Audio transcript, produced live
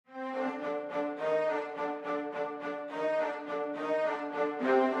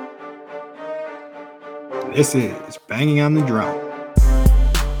This is Banging on the Drum.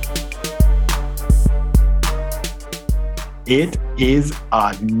 It is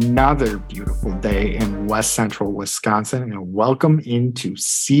another beautiful day in West Central Wisconsin, and welcome into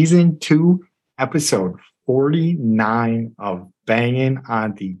Season 2, Episode 49 of Banging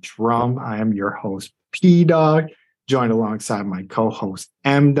on the Drum. I am your host, P-Dog, joined alongside my co-host,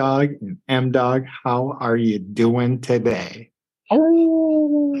 M-Dog. And M-Dog, how are you doing today?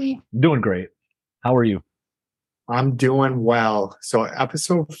 Oh, doing great. How are you? I'm doing well. So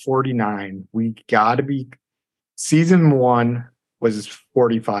episode 49, we got to be, season 1 was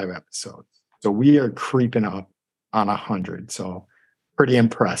 45 episodes. So we are creeping up on 100. So pretty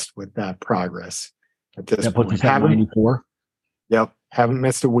impressed with that progress at this That puts point. us at 94. Yep. Haven't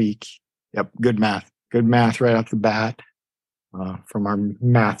missed a week. Yep. Good math. Good math right off the bat from our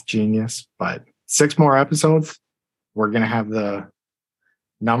math genius. But 6 more episodes, we're going to have the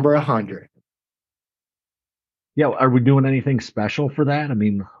number 100. Yeah. Are we doing anything special for that? I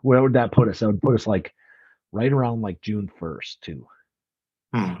mean, where would that put us? That would put us like right around like June 1st too.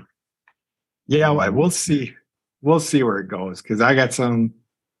 Yeah, we'll see. We'll see where it goes because I got some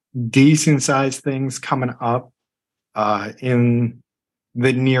decent sized things coming up in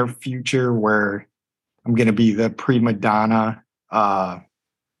the near future where I'm going to be the prima donna of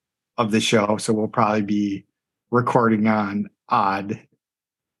the show. So we'll probably be recording on an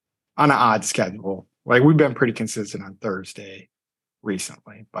odd schedule. Like we've been pretty consistent on Thursday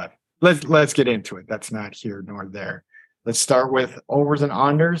recently, but let's get into it. That's not here nor there. Let's start with overs and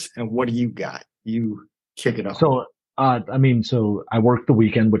unders. And what do you got? You kick it off. So, so I worked the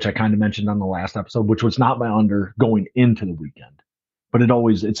weekend, which I kind of mentioned on the last episode, which was not my under going into the weekend, but it's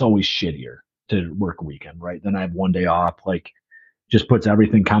always shittier to work a weekend, right? Then I have one day off, like just puts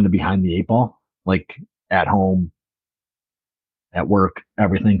everything kind of behind the 8 ball, like at home, at work,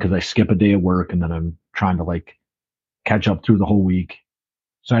 everything, because I skip a day of work and then I'm trying to like catch up through the whole week.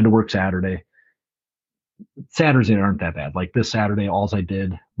 So I had to work Saturday. Saturdays aren't that bad. Like this Saturday,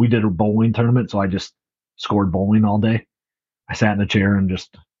 we did a bowling tournament, so I just scored bowling all day. I sat in a chair and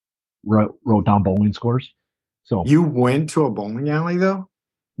just wrote down bowling scores. So you went to a bowling alley though?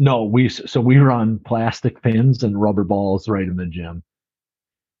 No, we run plastic pins and rubber balls right in the gym.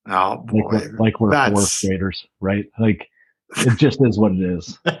 Oh boy, like we're fourth graders, right? Like it just is what it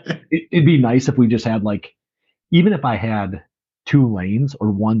is. It'd be nice if we just had like, even if I had 2 lanes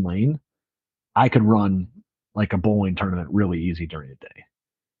or 1 lane, I could run like a bowling tournament really easy during the day,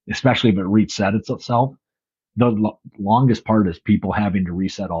 especially if it resets itself. The longest part is people having to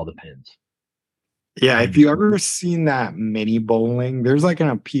reset all the pins. Yeah, if you ever seen that mini bowling, there's like an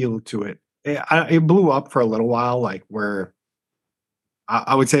appeal to it. It blew up for a little while, like where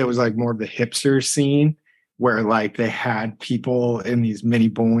I would say it was like more of the hipster scene where like they had people in these mini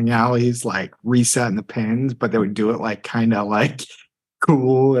bowling alleys like resetting the pins, but they would do it like kind of like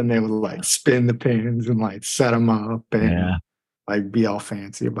cool and they would like spin the pins and like set them up and like be all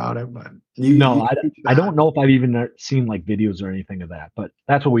fancy about it. But I don't know if I've even seen like videos or anything of that, but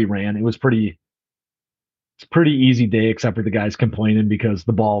that's what we ran. It's pretty easy day except for the guys complaining because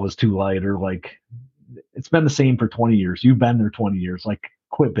the ball was too light or like it's been the same for 20 years. You've been there 20 years. Like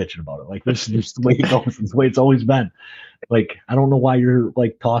quit bitching about it. Like this is just the way it goes. It's the way it's always been. Like I don't know why you're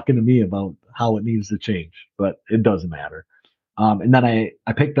like talking to me about how it needs to change, but it doesn't matter. And then I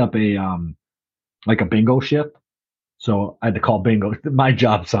picked up a like a bingo shift. So I had to call bingo. My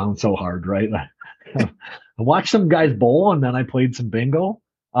job sounds so hard, right? I watched some guys bowl and then I played some bingo.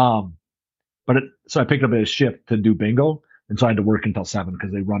 So I picked up a shift to do bingo. And so I had to work until 7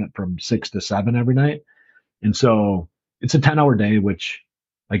 because they run it from 6 to 7 every night. And so it's a 10-hour day, which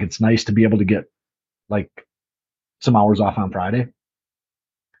like it's nice to be able to get like some hours off on Friday.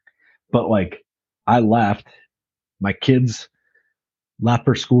 But like I left, my kids left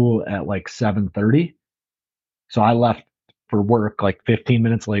for school at like 7:30. So I left for work like 15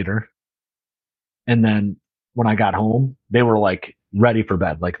 minutes later. And then when I got home, they were like ready for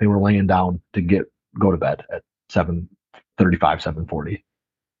bed. Like they were laying down to go to bed at 7:35, 7:40.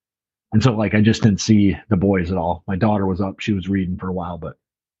 And so like I just didn't see the boys at all. My daughter was up, she was reading for a while, but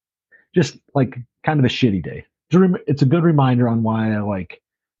just like kind of a shitty day. It's a good reminder on why I like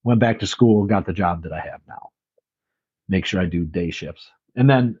went back to school, got the job that I have now. Make sure I do day shifts. And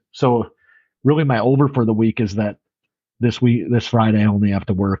then so really my over for the week is that this Friday I only have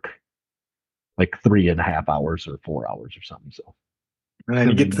to work like 3.5 hours or 4 hours or something. So and then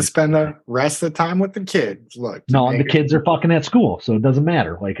you get to spend the rest of the time with the kids. Look, no, the kids are fucking at school, so it doesn't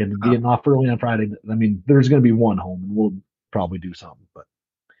matter. Like and getting off early on Friday. I mean, there's going to be one home, and we'll probably do something. But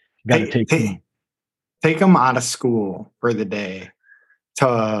got to take them out of school for the day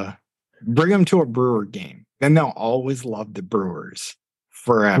to bring them to a Brewer game. Then they'll always love the Brewers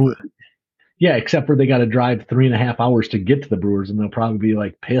forever. Yeah, except for they got to drive 3.5 hours to get to the Brewers, and they'll probably be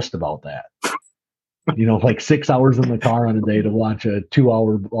like pissed about that. Like 6 hours in the car on a day to watch a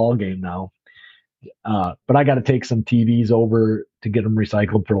 2-hour ball game now. But I got to take some TVs over to get them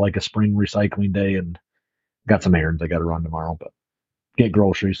recycled for like a spring recycling day, and got some errands I got to run tomorrow. But get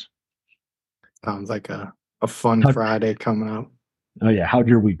groceries. Sounds like a fun Friday coming up. Oh yeah, how'd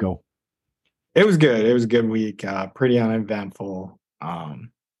your week go? It was good. It was a good week. Pretty uneventful.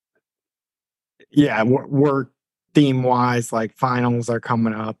 Yeah, work theme wise, like finals are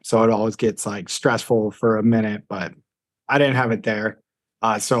coming up, so it always gets like stressful for a minute, but I didn't have it there.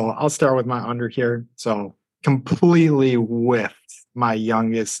 So I'll start with my under here. So completely whiffed my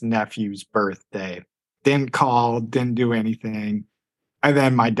youngest nephew's birthday. Didn't call, didn't do anything. And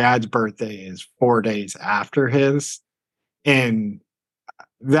then my dad's birthday is 4 days after his. And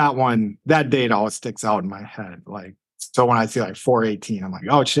that date always sticks out in my head. Like, so when I see like 4/18, I'm like,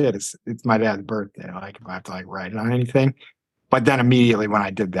 oh shit, it's my dad's birthday. Like, if I have to like write it on anything. But then immediately when I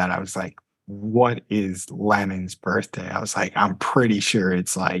did that, I was like, what is Lennon's birthday? I was like, I'm pretty sure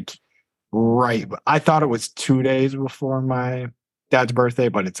it's like right. I thought it was 2 days before my dad's birthday,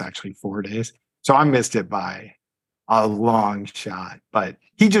 but it's actually 4 days. So I missed it by a long shot. But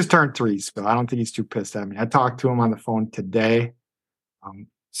he just turned 3, so I don't think he's too pissed at me. I talked to him on the phone today.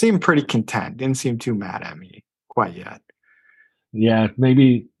 Seemed pretty content. Didn't seem too mad at me quite yet. Yeah,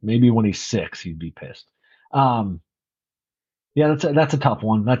 maybe when he's 6, he'd be pissed. Yeah, that's a tough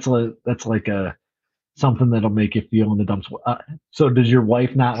one. That's like a something that'll make you feel in the dumps. So does your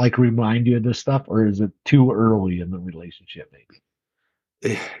wife not like remind you of this stuff, or is it too early in the relationship?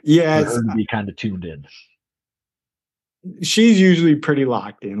 Maybe. Yeah, for her to be kind of tuned in. She's usually pretty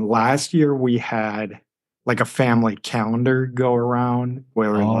locked in. Last year we had like a family calendar go around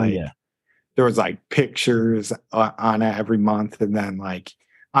where there was like pictures on it every month, and then like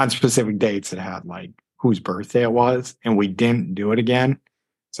on specific dates it had like whose birthday it was, and we didn't do it again.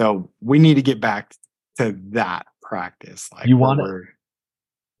 So we need to get back to that practice. Like, if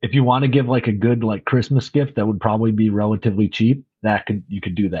you want to give like a good like Christmas gift that would probably be relatively cheap, you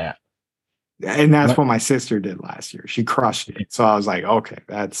could do that. And that's what my sister did last year. She crushed it. So I was like, okay,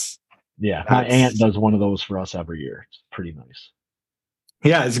 my aunt does one of those for us every year. It's pretty nice.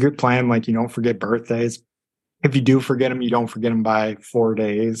 Yeah, it's a good plan. Like, you don't forget birthdays. If you do forget them, you don't forget them by 4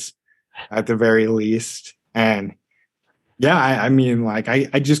 days at the very least. And yeah, I mean, like,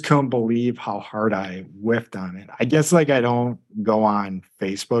 I just couldn't believe how hard I whiffed on it. I guess like I don't go on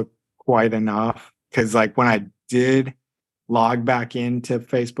Facebook quite enough, because like when I did log back into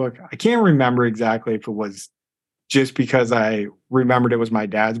Facebook, I can't remember exactly if it was just because I remembered it was my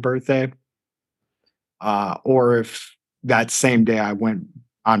dad's birthday, or if that same day I went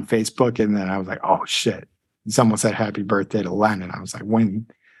on Facebook and then I was like, oh shit, someone said happy birthday to Len. And I was like,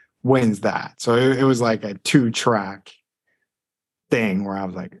 when's that? So it was like a 2-track thing where I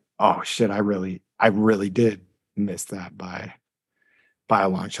was like, oh shit, I really did miss that by a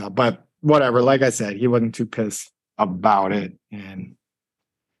long shot. But whatever, like I said, he wasn't too pissed about it, and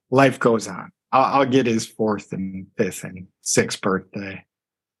life goes on. I'll get his 4th and 5th and 6th birthday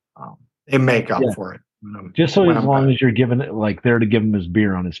and make up for it. Just so as long as you're giving it, like, there to give him his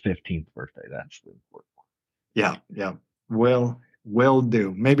beer on his 15th birthday. That's the important one. Yeah. Will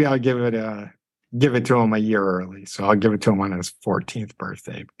do. Maybe I'll give it to him a year early. So I'll give it to him on his 14th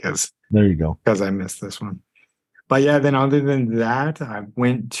birthday, because there you go. Because I missed this one. But yeah, then other than that, I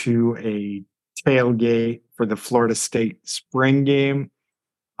went to a tailgate for the Florida State spring game.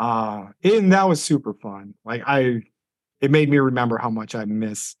 And that was super fun. Like, it made me remember how much I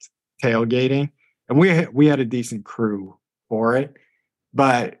missed tailgating. And we had a decent crew for it,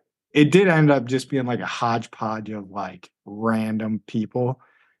 but it did end up just being like a hodgepodge of like random people,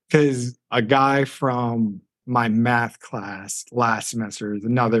 because a guy from my math class last semester is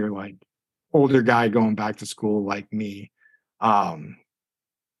another like older guy going back to school like me. We've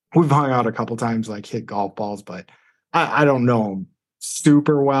hung out a couple times, like hit golf balls, but I don't know him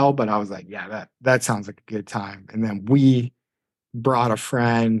super well. But I was like, yeah, that sounds like a good time. And then we brought a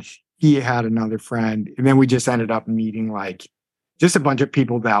friend. He had another friend, and then we just ended up meeting like just a bunch of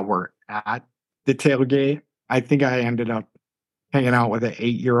people that were at the tailgate. I think I ended up hanging out with an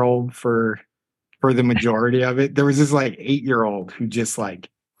 8-year-old for the majority of it. There was this like 8-year-old who just like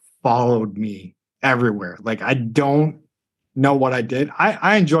followed me everywhere. Like, I don't know what I did.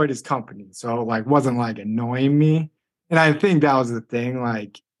 I enjoyed his company, so like wasn't like annoying me. And I think that was the thing.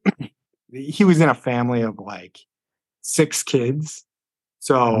 Like, he was in a family of like 6 kids.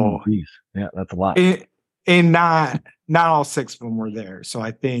 So yeah, that's a lot. And not not all 6 of them were there. So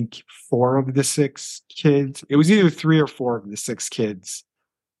I think 4 of the 6 kids, it was either 3 or 4 of the 6 kids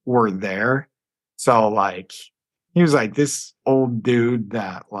were there. So like he was like this old dude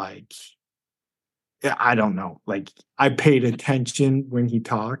that like I don't know. Like I paid attention when he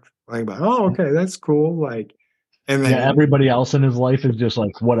talked. Like, oh, okay, that's cool. Like, and then Yeah, everybody else in his life is just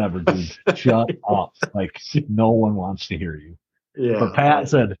like, whatever, dude, shut up. Like, no one wants to hear you. yeah, But Pat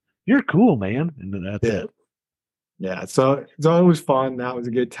said, "You're cool, man," and then that's yeah, it. yeah. So it was fun. That was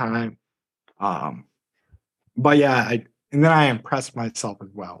a good time. Um, but yeah, and then I impressed myself as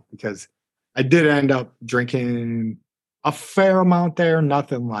well because I did end up drinking a fair amount there.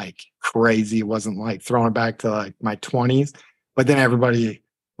 Nothing like crazy. It wasn't like throwing it back to like my 20s. But then everybody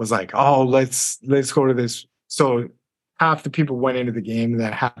was like, "Oh, let's go to this." So half the people went into the game, and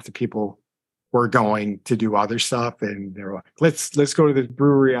then half the people were going to do other stuff, and they were like, "Let's go to this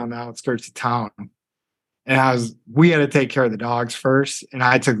brewery on the outskirts of town." And we had to take care of the dogs first, and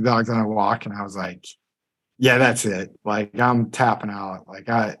I took the dogs on a walk, and I was like, yeah, that's it. Like I'm tapping out. Like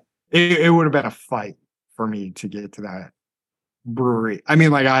it would have been a fight for me to get to that brewery. I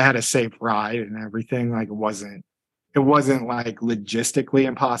mean, like I had a safe ride and everything. Like it wasn't like logistically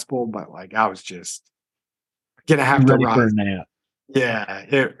impossible, but like I was just gonna have to Ready for ride. a nap. Yeah,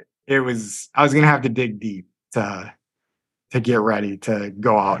 it was. I was gonna have to dig deep to get ready to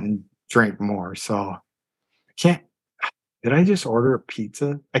go out and drink more. So I can't. Did I just order a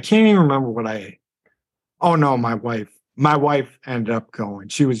pizza? I can't even remember what I ate. Oh no, my wife. My wife ended up going.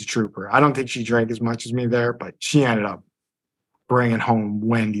 She was a trooper. I don't think she drank as much as me there, but she ended up bringing home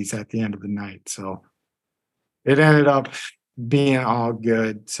Wendy's at the end of the night. So it ended up being all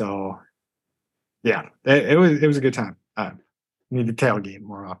good. So yeah, it was a good time. Need to tailgate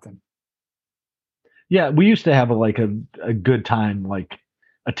more often. Yeah, we used to have a good time, like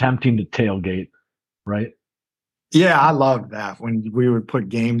attempting to tailgate, right? Yeah, I love that when we would put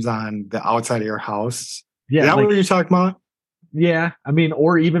games on the outside of your house. Is Yeah, that like what you're talking about? yeah. I mean,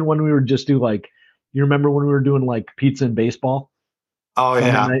 or even when we would just do like, you remember when we were doing like pizza and baseball, Oh Sunday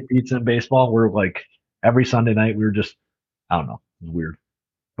yeah, night pizza and baseball? We're like every Sunday night we were just, I don't know, it was weird,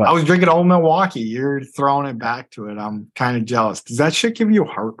 I but was drinking old Milwaukee. You're throwing it back to it. I'm kind of jealous. Does that shit give you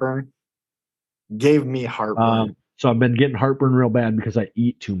heartburn? Gave me heartburn. so I've been getting heartburn real bad because I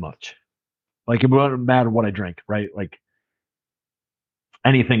eat too much. Like it wouldn't matter what I drink, right? Like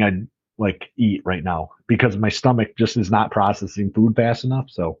anything I like eat right now because my stomach just is not processing food fast enough.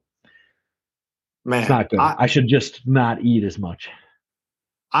 So it's Man, not good. I I should just not eat as much.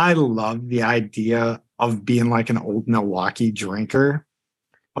 I love the idea of being like an old Milwaukee drinker,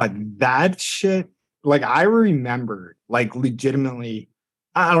 but that shit, like I remember, like legitimately,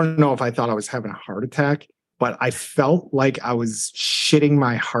 I don't know if I thought I was having a heart attack, but I felt like I was shitting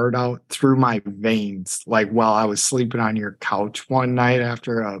my heart out through my veins, like while I was sleeping on your couch one night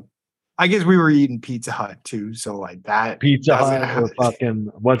after I guess we were eating Pizza Hut too, so like that Pizza doesn't Hut have or fucking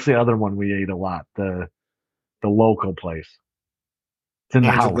what's the other one we ate a lot? The local place. It's in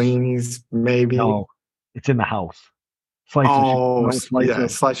the house. Angelini's maybe. No, it's in the house. Slice of Oh, no slice yeah,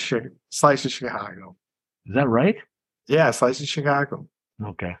 of. slice of Chicago. Is that right? Yeah, slice of Chicago.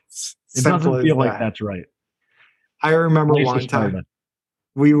 Okay. It Simple doesn't as feel like that. that's right. I remember Slice of one time Sparta.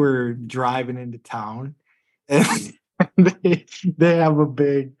 we were driving into town and they have a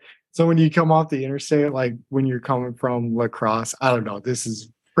big so when you come off the interstate, like when you're coming from La Crosse, I don't know, this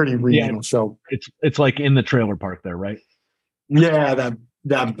is pretty Yeah, regional. So it's like in the trailer park there, right? yeah,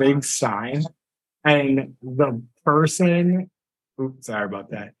 that big sign. And the person, oops, sorry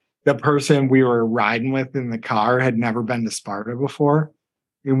about that. The person we were riding with in the car had never been to Sparta before.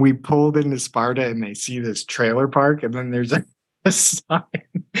 And we pulled into Sparta and they see this trailer park, and then there's a sign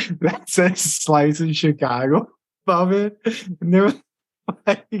that says Slice in Chicago above it. And they're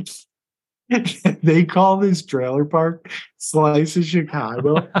like, they call this trailer park Slice in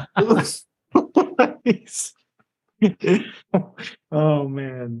Chicago. Oh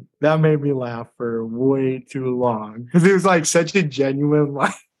man, that made me laugh for way too long because it was like such a genuine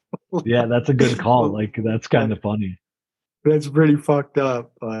like, Yeah, that's a good call. Like that's kind of funny. that's pretty fucked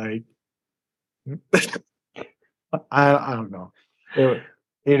up. Like I don't know.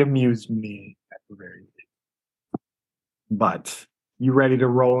 It amused me at the very least. But you ready to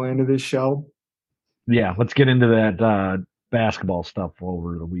roll into this show? Yeah, let's get into that basketball stuff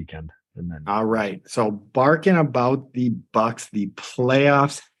over the weekend, and then All right. So barking about the Bucks, the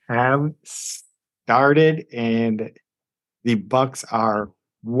playoffs have started, and the Bucks are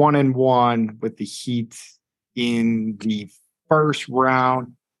 1-1 with the Heat in the first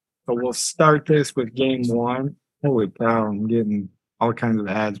round. So we'll start this with game one. Holy cow, I'm getting all kinds of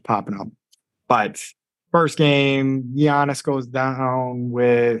ads popping up. But first game, Giannis goes down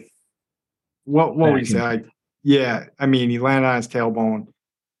with what would you say? Yeah, I mean, he landed on his tailbone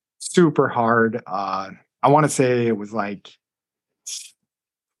super hard. I want to say it was like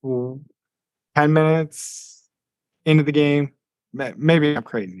 10 minutes into the game. Maybe I'm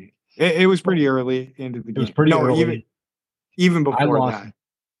crazy. It was pretty early into the game. It was pretty early. Even before that.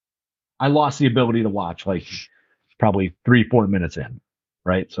 I lost the ability to watch like probably 3-4 minutes in,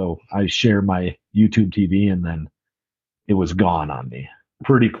 right? So I share my YouTube TV and then it was gone on me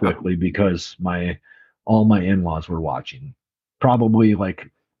pretty quickly because all my in-laws were watching, probably like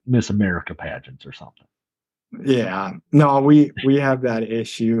Miss America pageants or something. Yeah, no, we have that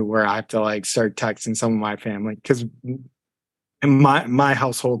issue where I have to like start texting some of my family because my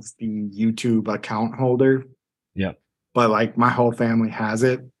household's the YouTube account holder. Yeah, but like my whole family has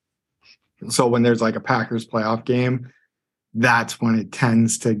it. So when there's like a Packers playoff game, that's when it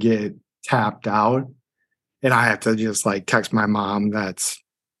tends to get tapped out. And I have to just like text my mom that's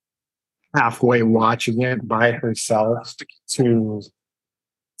halfway watching it by herself to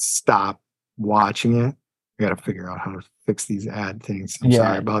stop watching it. I got to figure out how to fix these ad things. I'm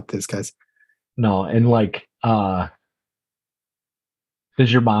sorry about this, guys. No, and like, does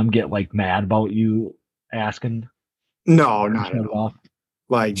your mom get like mad about you asking? No, not at all.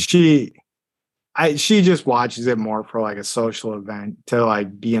 Like she just watches it more for like a social event to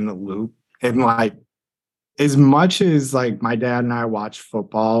like be in the loop. And like as much as like my dad and I watched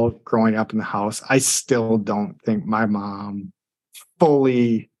football growing up in the house, I still don't think my mom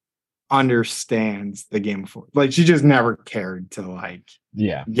fully understands the game of football. Like she just never cared to like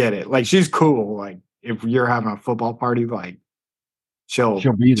get it. Like she's cool. Like if you're having a football party, like she'll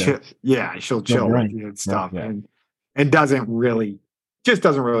be there. She'll chill with you and stuff. Yeah. And doesn't really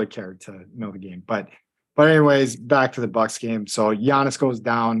care to know the game. But anyways, back to the Bucks game. So Giannis goes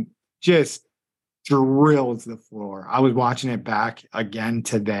down, just drills the floor. I was watching it back again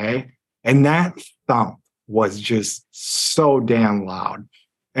today, and that thump was just so damn loud.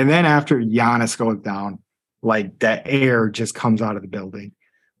 And then after Giannis goes down, like the air just comes out of the building.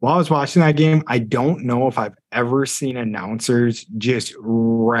 While I was watching that game, I don't know if I've ever seen announcers just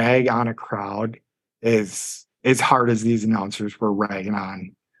rag on a crowd as hard as these announcers were ragging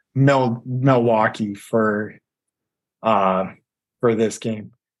on Milwaukee for this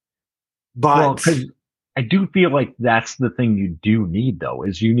game. But I do feel like that's the thing you do need though,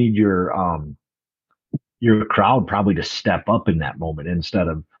 is you need your crowd probably to step up in that moment instead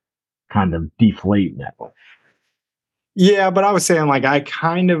of kind of deflating that moment. Yeah, but I was saying like I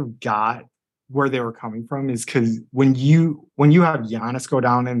kind of got where they were coming from is because when you have Giannis go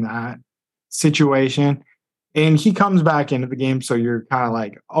down in that situation and he comes back into the game, so you're kind of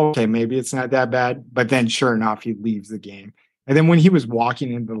like, okay, maybe it's not that bad. But then sure enough, he leaves the game. And then when he was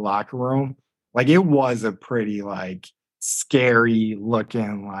walking into the locker room, like it was a pretty like scary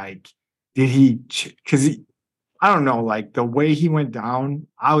looking, like, did he, because I don't know, like the way he went down,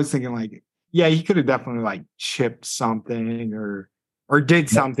 I was thinking like, yeah, he could have definitely like chipped something or did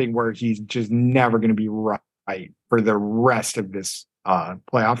something where he's just never going to be right for the rest of this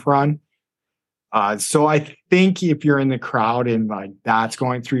playoff run. So I think if you're in the crowd and like that's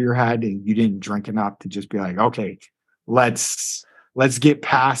going through your head and you didn't drink enough to just be like, okay, let's get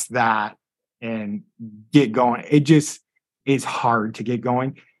past that and get going. It just is hard to get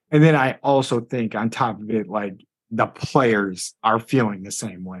going. And then I also think on top of it, like the players are feeling the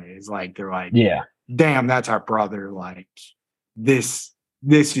same way. It's like they're like, yeah, damn, that's our brother. Like this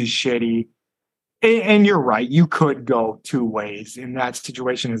is shitty. And you're right. You could go two ways in that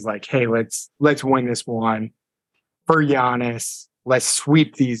situation. Is like, hey, let's win this one for Giannis. Let's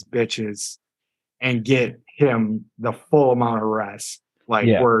sweep these bitches and get him the full amount of rest. Like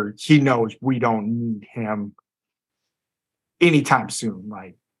where he knows we don't need him anytime soon.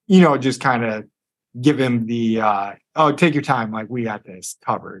 Like, just kind of give him the take your time, like we got this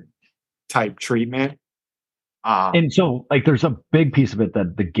covered type treatment. And so like there's a big piece of it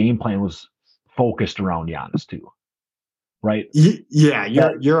that the game plan was focused around Giannis too, right? Yeah,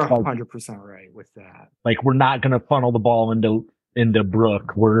 you're 100% right with that. Like we're not going to funnel the ball into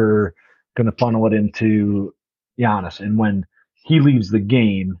Brook. We're going to funnel it into Giannis. And when he leaves the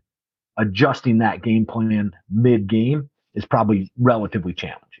game, adjusting that game plan mid-game is probably relatively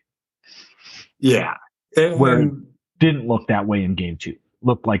challenging. Yeah. Where it didn't look that way in game 2.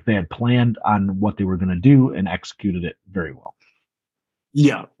 Looked like they had planned on what they were going to do and executed it very well.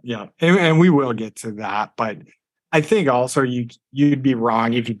 Yeah. And we will get to that. But I think also you'd be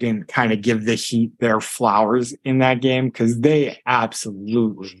wrong if you didn't kind of give the Heat their flowers in that game because they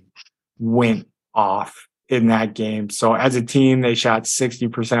absolutely went off in that game. So as a team, they shot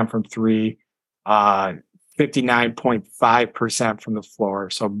 60% from 3. uh, 59.5% from the floor.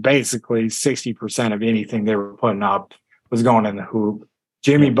 So basically 60% of anything they were putting up was going in the hoop.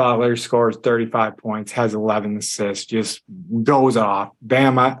 Jimmy Butler scores 35 points, has 11 assists, just goes off.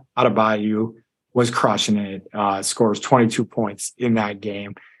 Bam Adebayo was crushing it, scores 22 points in that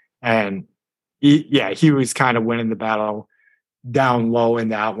game. And he was kind of winning the battle down low in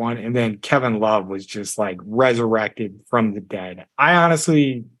that one. And then Kevin Love was just like resurrected from the dead. I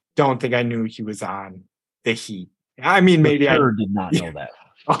honestly don't think I knew he was on the Heat. I mean, maybe I did not know that.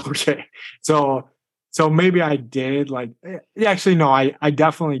 Okay. So maybe I did. Like, actually, no, I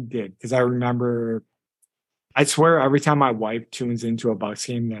definitely did, because I remember. I swear, every time my wife tunes into a Bucks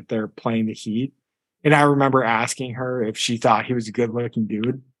game that they're playing the Heat, and I remember asking her if she thought he was a good-looking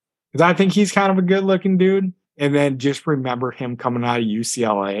dude, because I think he's kind of a good-looking dude. And then just remember him coming out of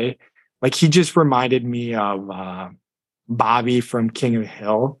UCLA, like he just reminded me of Bobby from King of the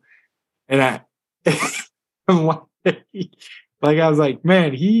Hill, and like I was like,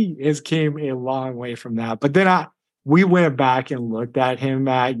 man, he has came a long way from that. But then we went back and looked at him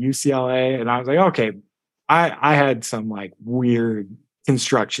at UCLA, and I was like, okay, I had some like weird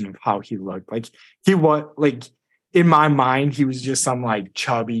construction of how he looked. Like he was like, in my mind, he was just some like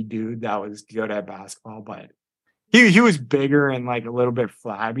chubby dude that was good at basketball, but he was bigger and like a little bit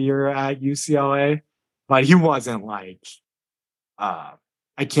flabbier at UCLA, but he wasn't like I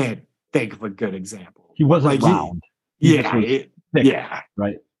can't think of a good example. He wasn't like round. Yeah.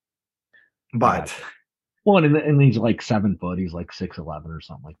 Right. But well, and he's like 7 foot. He's like 6'11" or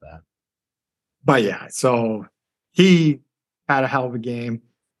something like that. But yeah, so he had a hell of a game.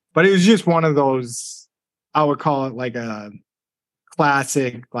 But it was just one of those, I would call it like a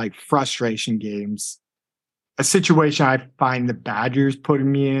classic like frustration games. A situation I find the Badgers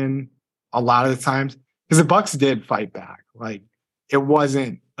putting me in a lot of the times, because the Bucks did fight back. Like it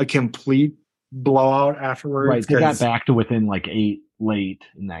wasn't a complete blowout afterwards. Right. They got back to within like 8 late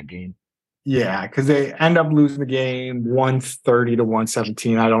in that game. Yeah, because they end up losing the game 130 to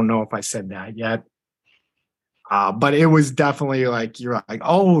 117. I don't know if I said that yet. But it was definitely like, you're like,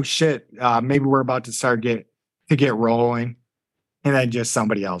 oh shit, maybe we're about to start get rolling. And then just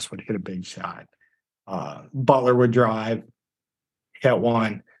somebody else would hit a big shot. Butler would drive, hit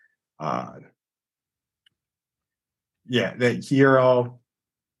one. The hero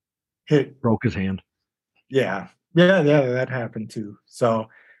broke his hand. Yeah, that happened too. So,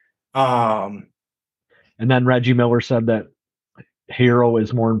 and then Reggie Miller said that Hero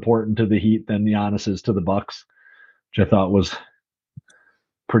is more important to the Heat than Giannis is to the Bucks, which I thought was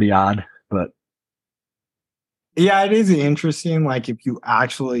pretty odd. But yeah, it is interesting. Like if you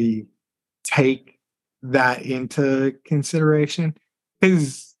actually take that into consideration,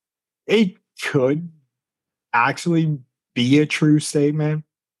 because it could actually be a true statement,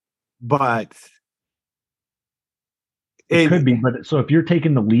 but it could be. But so if you're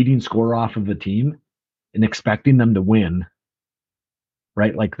taking the leading scorer off of the team and expecting them to win,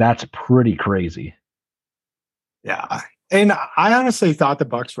 right? Like that's pretty crazy. Yeah. And I honestly thought the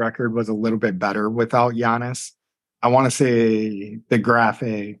Bucks record was a little bit better without Giannis. I want to say the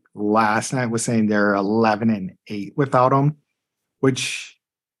graphic last night was saying they're 11-8 without him, which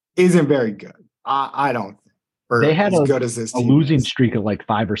isn't very good. I don't think. They had as good as this a losing streak of like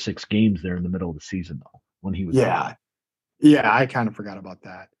 5 or 6 games there in the middle of the season, though, when he was. Yeah. Yeah, I kind of forgot about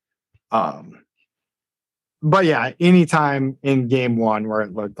that. But yeah, anytime in game one where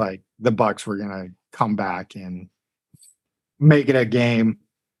it looked like the Bucks were gonna come back and make it a game,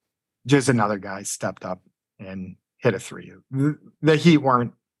 just another guy stepped up and hit a three. The Heat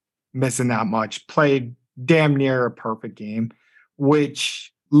weren't missing that much, played damn near a perfect game,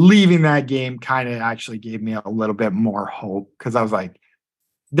 which leaving that game kind of actually gave me a little bit more hope, because I was like,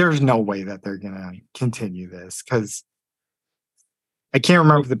 there's no way that they're gonna continue this, because I can't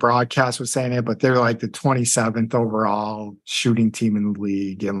remember if the broadcast was saying it, but they're like the 27th overall shooting team in the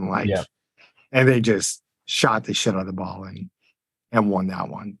league, and and they just shot the shit out of the ball and won that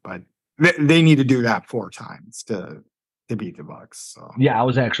one. But they need to do that 4 times to beat the Bucks. So yeah, I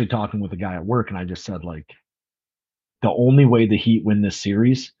was actually talking with a guy at work, and I just said, like, the only way the Heat win this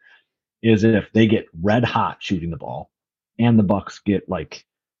series is if they get red hot shooting the ball, and the Bucks get like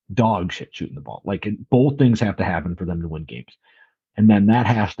dog shit shooting the ball. Like both things have to happen for them to win games. And then that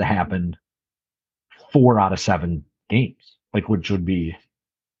has to happen 4 out of 7 games, like, which would be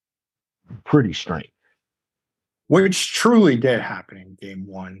pretty strange. Which truly did happen in game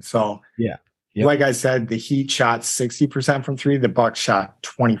one. So yeah, like I said, the Heat shot 60% from 3. The Bucks shot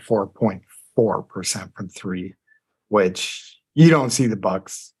 24.4% from 3, which you don't see the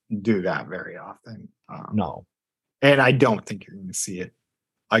Bucks do that very often. No. And I don't think you're going to see it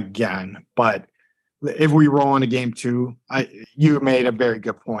again. But if we roll into game two, you made a very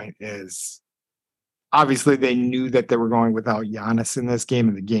good point. Is obviously they knew that they were going without Giannis in this game,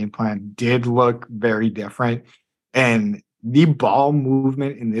 and the game plan did look very different. And the ball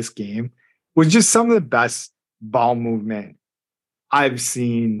movement in this game was just some of the best ball movement I've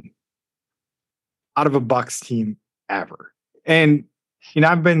seen out of a Bucks team ever. And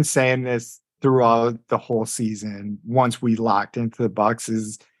I've been saying this throughout the whole season. Once we locked into the Bucks,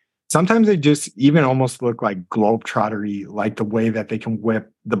 is sometimes they just even almost look like globetrottery, like the way that they can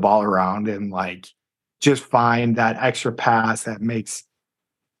whip the ball around and like just find that extra pass that makes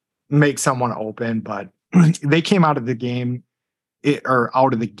someone open. But they came out of the game or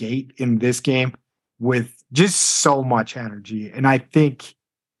out of the gate in this game with just so much energy. And I think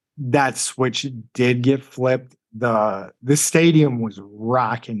that switch did get flipped. The stadium was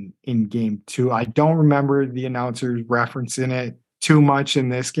rocking in game two. I don't remember the announcers referencing it too much in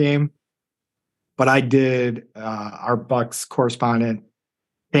this game, but I did. Our Bucks correspondent,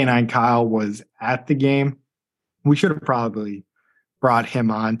 K9 Kyle, was at the game. We should have probably brought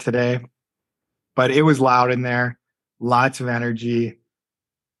him on today, but it was loud in there, lots of energy.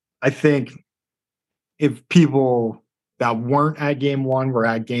 I think if people that weren't at game one were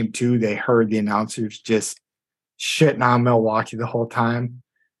at game two, they heard the announcers just shitting on Milwaukee the whole time.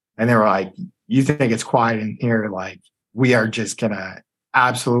 And they were like, you think it's quiet in here? Like, we are just going to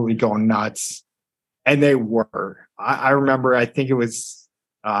absolutely go nuts. And they were. I remember, I think it was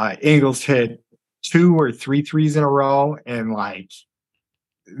Ingles hit 2 or 3 threes in a row, and like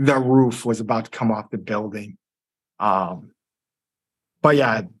the roof was about to come off the building. But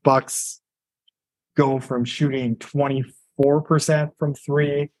yeah, Bucks go from shooting 24% from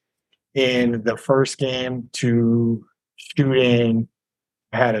three in the first game to shooting,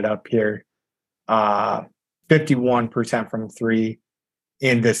 I had it up here, 51% from three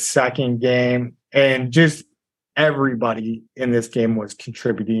in the second game. And just everybody in this game was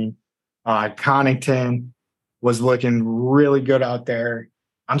contributing. Connaughton was looking really good out there.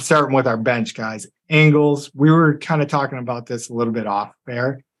 I'm starting with our bench guys. Ingles, we were kind of talking about this a little bit off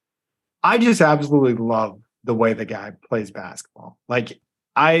there. I just absolutely love the way the guy plays basketball. Like,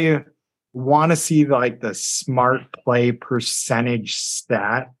 I want to see like the smart play percentage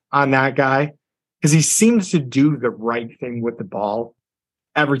stat on that guy, because he seems to do the right thing with the ball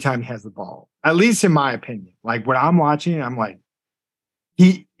every time he has the ball, at least in my opinion. Like, when I'm watching, I'm like,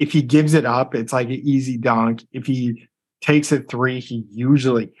 if he gives it up, it's like an easy dunk. If he takes a three, he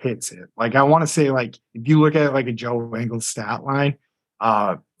usually hits it. Like, I want to say, like, if you look at it like a Joe Ingles stat line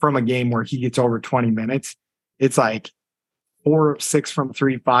from a game where he gets over 20 minutes, it's like 4 of 6 from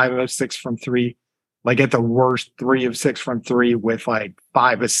three, 5 of 6 from three, like at the worst 3 of 6 from three with like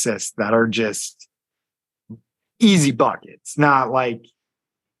 5 assists that are just easy buckets. Not like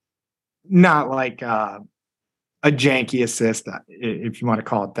a janky assist, if you want to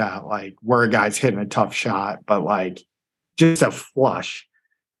call it that, like where a guy's hitting a tough shot, but like just a flush.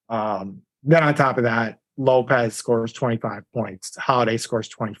 Then on top of that, Lopez scores 25 points. Holiday scores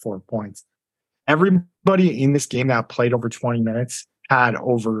 24 points. Everybody in this game that played over 20 minutes had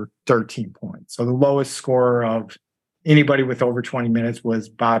over 13 points. So the lowest score of anybody with over 20 minutes was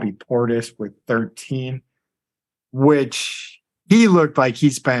Bobby Portis with 13, which he looked like he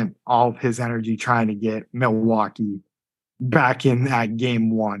spent all of his energy trying to get Milwaukee back in that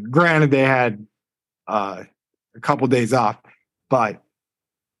game one. Granted, they had a couple days off, but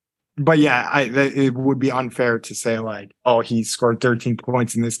yeah, it would be unfair to say like, oh, he scored 13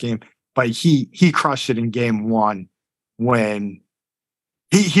 points in this game, but he crushed it in game one when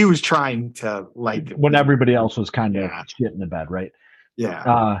he was trying to like when everybody else was kind of shit in the bed, right?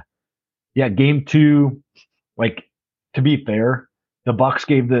 Yeah. Yeah, game two, like, to be fair, the Bucks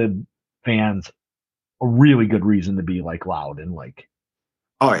gave the fans a really good reason to be like loud and like,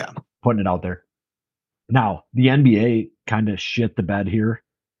 oh yeah, putting it out there. Now, the NBA kind of shit the bed here.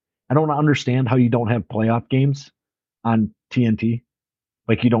 I don't understand how you don't have playoff games on TNT.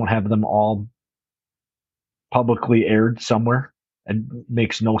 Like, you don't have them all publicly aired somewhere. It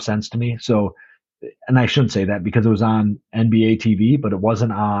makes no sense to me. So, and I shouldn't say that because it was on NBA TV, but it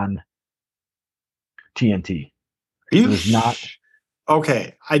wasn't on TNT. It was not.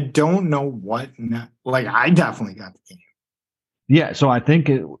 Okay, I don't know what. Like, I definitely got the game. Yeah, so I think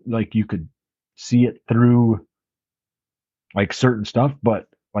it, like, you could see it through like certain stuff, but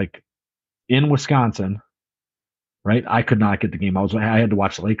like in Wisconsin, right? I could not get the game. I had to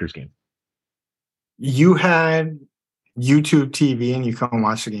watch the Lakers game. You had YouTube TV and you couldn't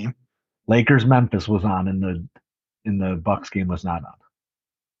watch the game. Lakers Memphis was on, and the Bucks game was not on.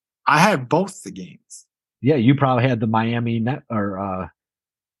 I had both the games. Yeah, you probably had the Miami net or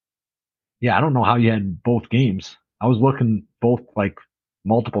Yeah, I don't know how you had both games. I was looking both like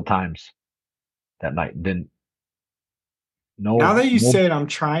multiple times that night and didn't Now no that you no. say it, I'm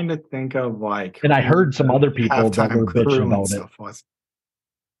trying to think of like And I who heard some the other people that halftime were bitching crew and about it. stuff was.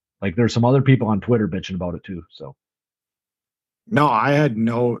 Like there's some other people on Twitter bitching about it too. So No, I had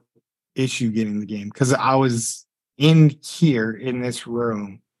no issue getting the game because I was in here in this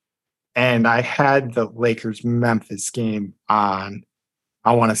room and I had the Lakers Memphis game on,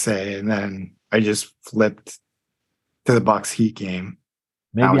 I want to say, and then I just flipped to the Bucks Heat game.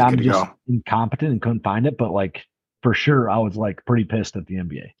 I maybe was good I'm to just go. incompetent and couldn't find it, but like for sure I was like pretty pissed at the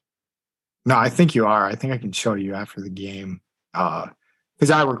NBA. No, I think you are. I think I can show you after the game.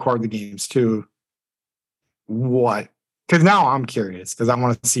 Because I record the games too. What? Because now I'm curious because I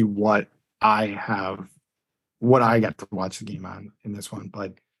want to see what I have, what I got to watch the game on in this one.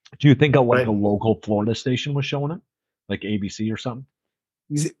 Do you think like a But local Florida station was showing it? Like ABC or something?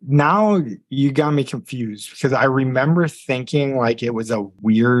 now you got me confused because I remember thinking like it was a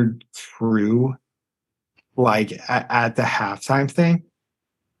weird crew like at the halftime thing.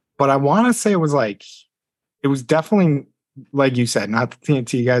 But I want to say it was like, it was definitely, like you said, not the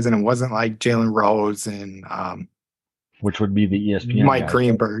TNT guys, and it wasn't like Jalen Rose and Which would be the ESPN Mike guys, right?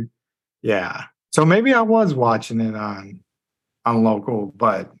 Greenberg. Yeah. So maybe I was watching it on local,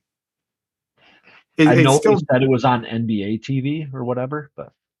 but I it's know they still, said it was on NBA TV or whatever,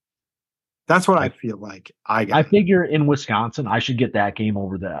 but that's what I like feel like I I got. figure in Wisconsin I should get that game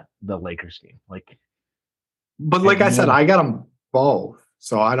over the Lakers game. Like But at like I said, most I got them both.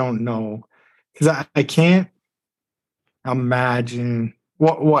 So I don't know because I can't imagine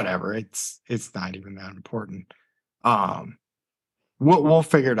whatever. It's not even that important. Um, we'll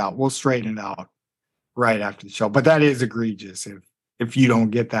figure it out. We'll straighten it out right after the show. But that is egregious if you don't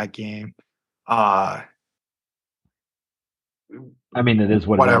get that game. Uh, I mean, it is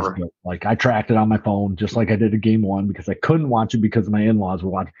what it is. whatever. But like, I tracked it on my phone just like I did at game one because I couldn't watch it because my in laws were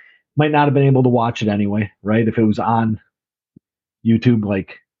watching. Might not have been able to watch it anyway, right? If it was on YouTube,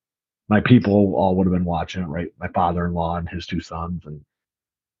 like my people all would have been watching it, right? My father in law and his two sons and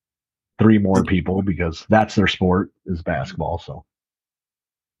three more people because that's their sport is basketball. So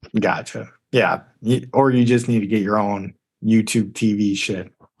Gotcha. Yeah. Or you just need to get your own YouTube TV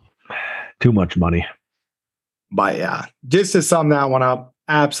shit. too much money. But yeah, just to sum that one up,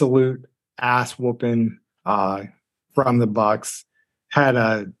 absolute ass whooping from the Bucks. Took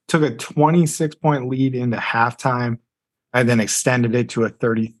a 26-point lead into halftime and then extended it to a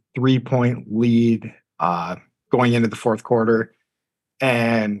 33-point lead going into the fourth quarter.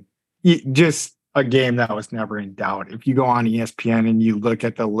 And just a game that was never in doubt. If you go on ESPN and you look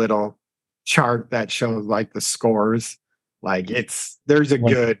at the little chart that shows like the scores, like there's a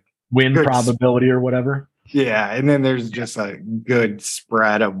Like good win good probability or whatever. yeah, and then there's just a good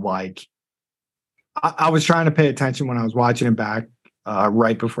spread of like I was trying to pay attention when I was watching it back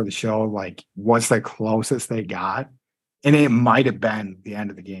right before the show, like what's the closest they got? And it might have been the end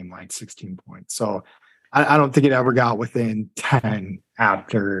of the game, like 16 points. So I don't think it ever got within 10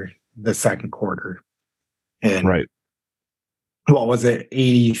 after the second quarter. And Right. what was it,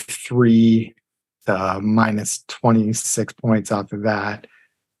 83 to minus 26 points after that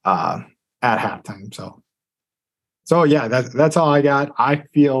at halftime. So yeah, that's all I got. I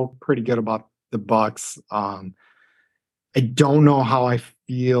feel pretty good about the Bucks. I don't know how I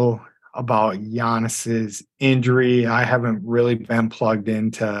feel about Giannis's injury. I haven't really been plugged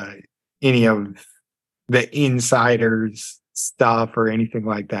into any of the insiders stuff or anything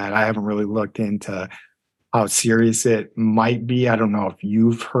like that. I haven't really looked into how serious it might be. I don't know if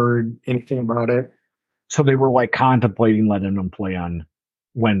you've heard anything about it. So they were like contemplating letting him play on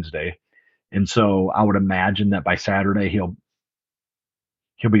Wednesday. And so I would imagine that by Saturday he'll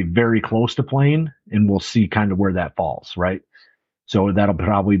be very close to playing and we'll see kind of where that falls, right? So that'll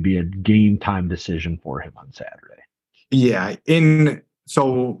probably be a game time decision for him on Saturday. Yeah.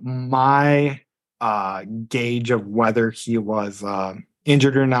 So my gauge of whether he was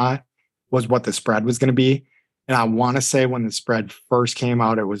injured or not was what the spread was going to be. And I want to say when the spread first came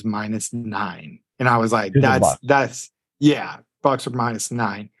out, it was -9. And I was like, To the Bucks. yeah, Bucks are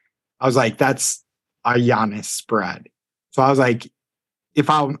 -9. I was like, that's a Giannis spread. So I was like, if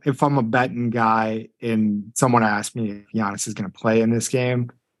I'm a betting guy and someone asked me if Giannis is going to play in this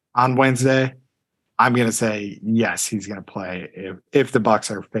game on Wednesday, I'm going to say yes, he's going to play if the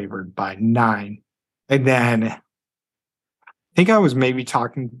Bucks are favored by 9. And then I think I was maybe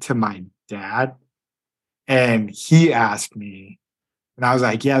talking to my dad, and he asked me, and I was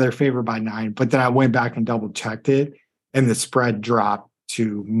like, yeah, they're favored by 9. But then I went back and double checked it, and the spread dropped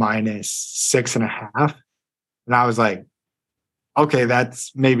to -6.5. And I was like, okay,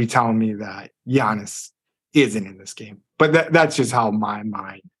 that's maybe telling me that Giannis isn't in this game. But that's just how my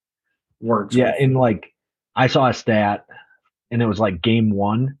mind works Yeah, with. and like I saw a stat and it was like game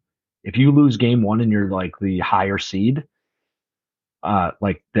one. If you lose game one and you're like the higher seed,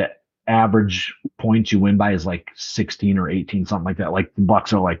 like the average points you win by is like 16 or 18, something like that. Like the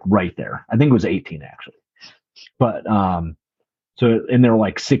Bucks are like right there. I think it was 18 actually. But so and they're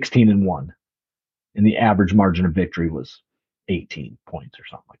like 16-1. And the average margin of victory was 18 points or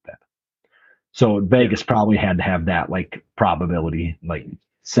something like that. So Vegas probably had to have that like probability like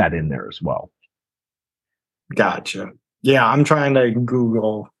set in there as well. Gotcha. Yeah, I'm trying to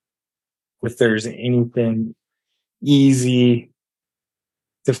Google if there's anything easy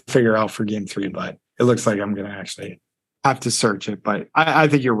to figure out for game 3, but it looks like I'm gonna actually have to search it. But I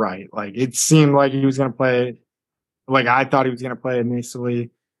think you're right. Like it seemed like he was gonna play, like I thought he was gonna play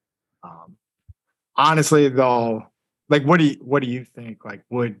initially. Um, Honestly though, like what do you think? Like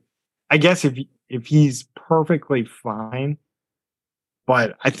would, I guess if he's perfectly fine,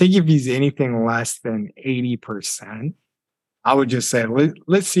 but I think if he's anything less than 80%, I would just say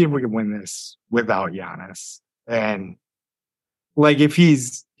let's see if we can win this without Giannis. And like if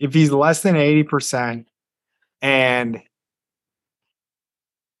he's less than 80%, and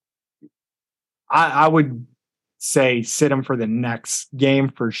I would say sit him for the next game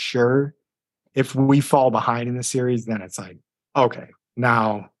for sure. If we fall behind in the series, then it's like, okay,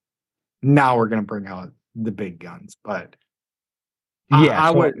 now we're gonna bring out the big guns. But Yeah,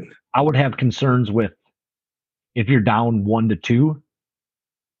 I so would, I would have concerns with if you're down 1-2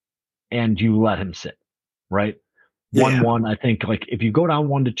 and you let him sit, right? yeah, 1-1, I think like if you go down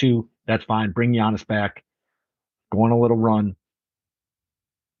 1-2, that's fine. Bring Giannis back, go on a little run,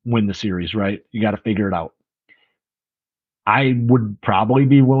 win the series, right? You got to figure it out. I would probably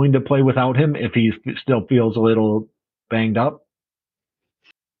be willing to play without him if he still feels a little banged up.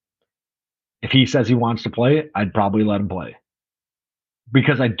 If he says he wants to play, I'd probably let him play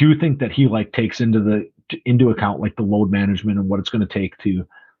because I do think that he like takes into account like the load management and what it's going to take to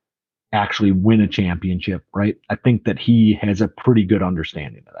actually win a championship, right? I think that he has a pretty good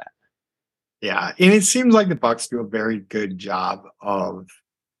understanding of that. yeah. And it seems like the Bucks do a very good job of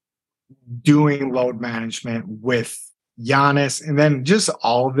doing load management with Giannis, and then just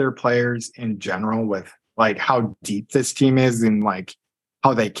all of their players in general, with like how deep this team is and like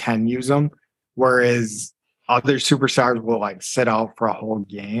how they can use them. Whereas other superstars will like sit out for a whole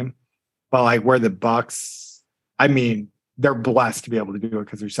game, but like where the Bucks, I mean, they're blessed to be able to do it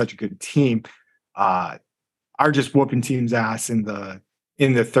because they're such a good team. Uh, are just whooping teams' ass in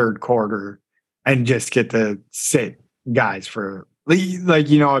the third quarter and just get to sit guys for, like,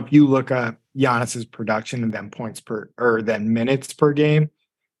 if you look up Giannis's production and then points per, or then minutes per game,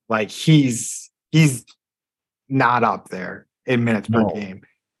 like he's not up there in minutes per No, game.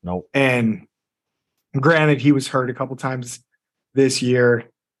 no. And granted, he was hurt a couple times this year,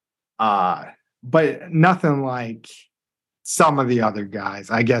 but nothing like some of the other guys.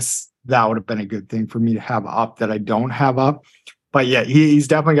 I guess that would have been a good thing for me to have up that I don't have up. But yeah, he's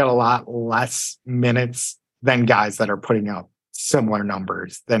definitely got a lot less minutes than guys that are putting up similar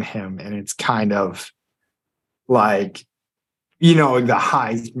numbers than him. And it's kind of like, the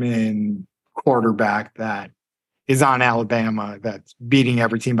Heisman quarterback that is on Alabama that's beating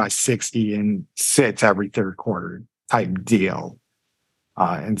every team by 60 and sits every third quarter type deal,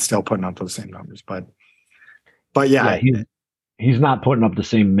 and still putting up those same numbers. But Yeah, yeah, he's not putting up the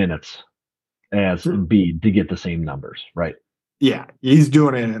same minutes as Embiid to get the same numbers, right? yeah, he's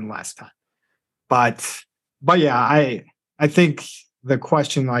doing it in less time. But yeah, I think the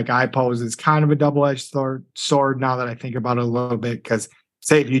question like I pose is kind of a double-edged sword now that I think about it a little bit. Because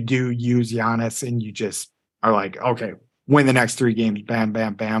say if you do use Giannis and you just are like, okay, win the next 3 games, bam,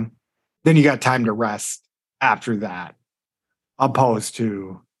 bam, bam, then you got time to rest after that. Opposed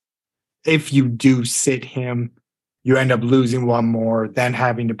to if you do sit him, you end up losing one more, then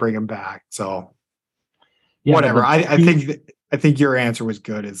having to bring him back. So Yeah, whatever. I think your answer was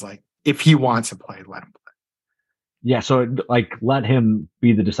good. Is like if he wants to play, let him play. yeah, so like let him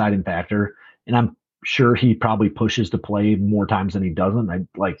be the deciding factor, and I'm sure he probably pushes to play more times than he doesn't.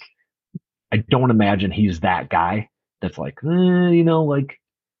 I don't imagine he's that guy that's like, like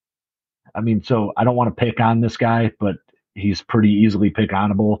I mean, so I don't want to pick on this guy, but he's pretty easily pick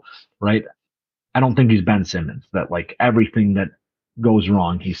onable, right? I don't think he's Ben Simmons that like everything that goes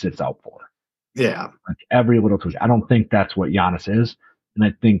wrong he sits out for. Yeah. Like every little tweak. I don't think that's what Giannis is. And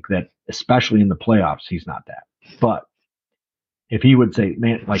I think that especially in the playoffs, he's not that. But if he would say,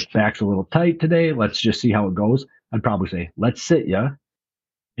 man, like back's a little tight today, let's just see how it goes, I'd probably say, let's sit ya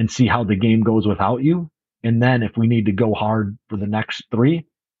and see how the game goes without you. And then if we need to go hard for the next 3,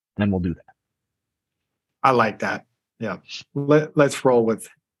 then we'll do that. I like that. Yeah. Let's roll with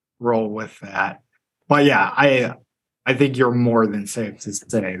that. But yeah, I think you're more than safe to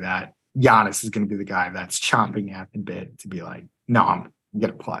say that Giannis is going to be the guy that's chomping at the bit to be like, no, I'm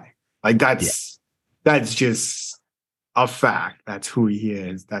going to play. Like that's just a fact. That's who he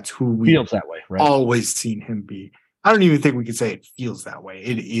is. That's who we feels that way, right? Always seen him be. I don't even think we could say it feels that way.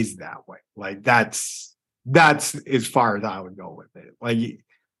 It is that way. Like that's as far as I would go with it. Like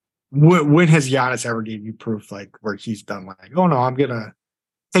when has Giannis ever gave you proof like where he's done like, oh no, I'm gonna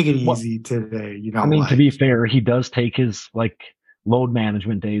take it easy today? You know, I mean, like, to be fair, he does take his like load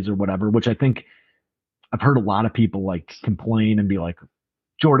management days or whatever, which I think I've heard a lot of people like complain and be like,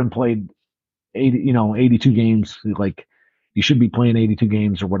 Jordan played 82 games. Like you should be playing 82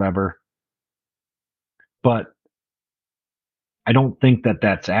 games or whatever. But I don't think that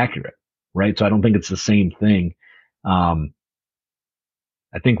that's accurate, right? So I don't think it's the same thing.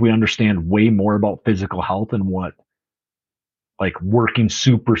 I think we understand way more about physical health and what like working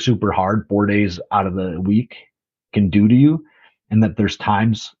super, super hard 4 days out of the week can do to you. And that there's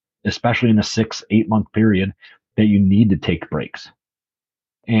times, especially in a 6-8 month period, that you need to take breaks.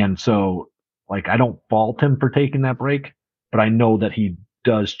 And so like, I don't fault him for taking that break, but I know that he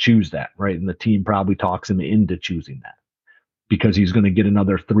does choose that, right? And the team probably talks him into choosing that because he's going to get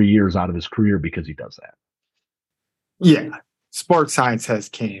another 3 years out of his career because he does that. Yeah. Sports science has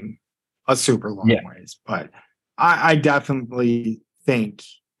came a super long ways, but I definitely think,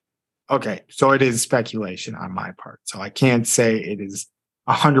 okay, so it is speculation on my part. So I can't say it is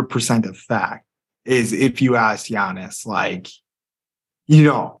 100% of fact. Is if you ask Giannis, like, you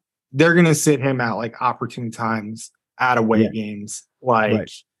know, they're going to sit him at like opportune times at away games, like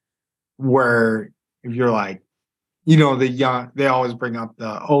where if you're like, you know, they always bring up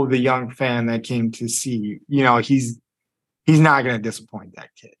the young fan that came to see you, you know, he's not going to disappoint that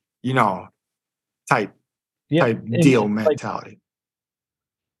kid, you know, type deal mentality. Like,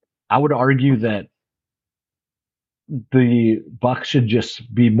 I would argue that the Bucks should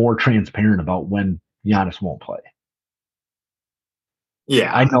just be more transparent about when Giannis won't play.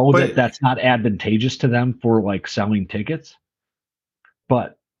 Yeah, I know that that's not advantageous to them for like selling tickets,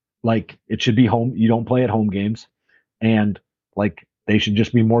 but like it should be home. You don't play at home games, and like they should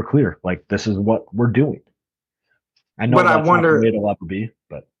just be more clear. Like this is what we're doing. I know, but that's I wonder not the way it'll ever be,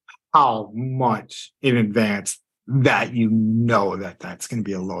 but how much in advance that you know that that's going to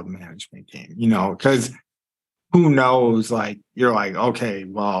be a load management game, you know, because who knows? Like you're like, okay,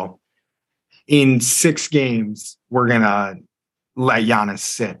 well, in 6 games we're gonna let Giannis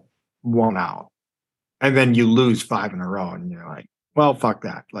sit 1 out, and then you lose 5 in a row, and you're like, well, fuck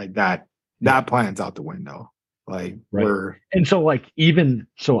that, like that plan's out the window. Like and so like even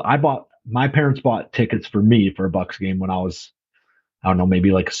so, my parents bought tickets for me for a Bucks game when I was, I don't know,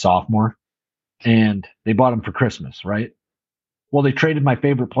 maybe like a sophomore, and they bought them for Christmas, right? Well, they traded my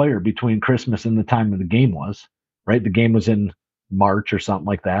favorite player between Christmas and the time of the game was, right? The game was in March or something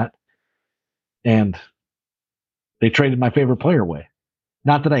like that. And they traded my favorite player away.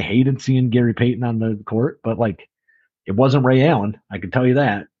 Not that I hated seeing Gary Payton on the court, but like it wasn't Ray Allen. I can tell you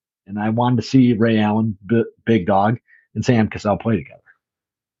that. And I wanted to see Ray Allen, Big Dog, and Sam Cassell play together.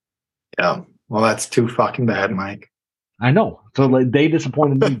 Yeah. Well, that's too fucking bad, Mike. I know. So like, they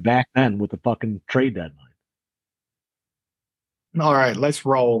disappointed me back then with the fucking trade deadline. All right, let's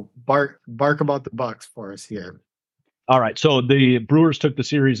roll. Bark about the Bucks for us here. All right. So the Brewers took the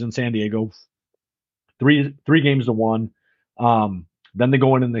series in San Diego, 3 games to 1. Then they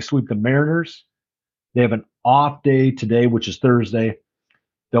go in and they sweep the Mariners. They have an off day today, which is Thursday.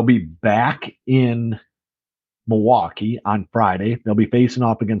 They'll be back in Milwaukee on Friday. They'll be facing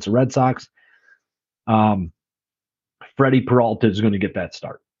off against the Red Sox. Freddie Peralta is going to get that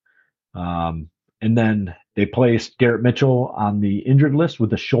start. And then they placed Garrett Mitchell on the injured list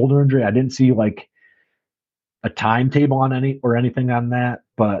with a shoulder injury. I didn't see like a timetable on anything on that,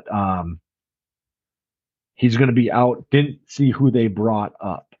 but he's going to be out. Didn't see who they brought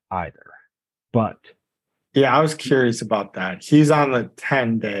up either, but yeah, I was curious about that. He's on the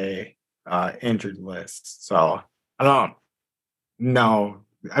 10-day injured list, so I don't know.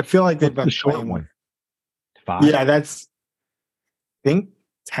 I feel like they've been the short one. 5. Yeah, I think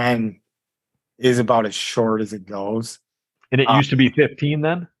 10 is about as short as it goes. And it used to be 15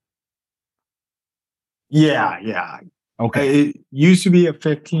 then? Yeah. Okay. It used to be a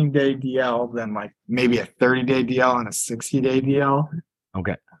 15-day DL, then like maybe a 30-day DL and a 60-day DL.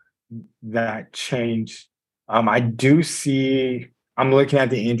 Okay. That changed. I do see, I'm looking at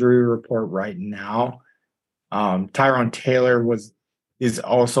the injury report right now. Tyrone Taylor is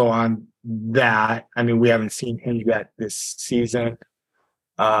also on that. I mean, we haven't seen him yet this season.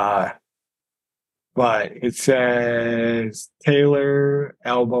 But it says Taylor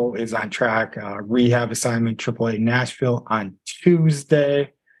elbow is on track. Rehab assignment AAA Nashville on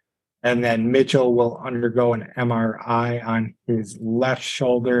Tuesday. And then Mitchell will undergo an MRI on his left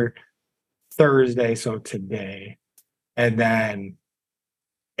shoulder Thursday, so today. And then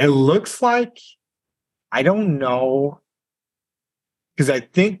it looks like, I don't know, because I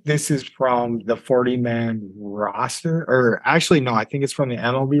think this is from the 40-man roster, or actually, no, I think it's from the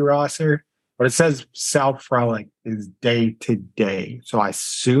MLB roster, but it says Sal Frelick is day to day. So I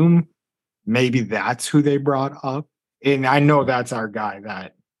assume maybe that's who they brought up. And I know that's our guy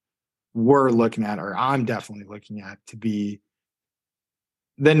that we're looking at, or I'm definitely looking at, to be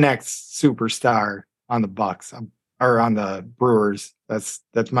the next superstar on the Bucks or on the Brewers. That's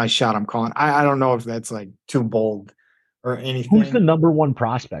my shot I'm calling. I don't know if that's like too bold or anything. Who's the number one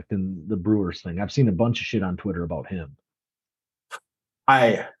prospect in the Brewers thing? I've seen a bunch of shit on Twitter about him.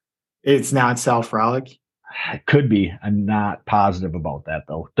 It's not Sal Frelick. It could be. I'm not positive about that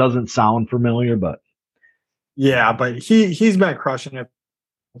though. Doesn't sound familiar, but yeah, but he's been crushing it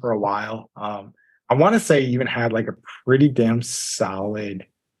for a while. I want to say he even had like a pretty damn solid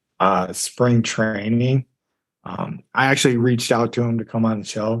spring training. I actually reached out to him to come on the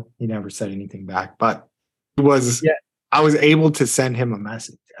show. He never said anything back, but I was able to send him a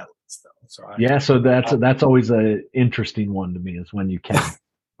message at least, though. So that's always an interesting one to me, is when you can.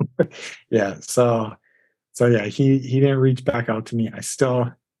 Yeah. So yeah, he didn't reach back out to me. I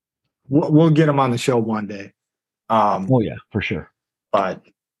still we'll get him on the show one day. Oh yeah, for sure. But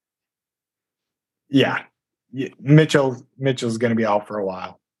yeah, Mitchell's going to be out for a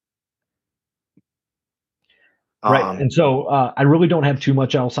while. Right. And so I really don't have too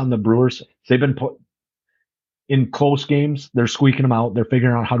much else on the Brewers. They've been in close games. They're squeaking them out. They're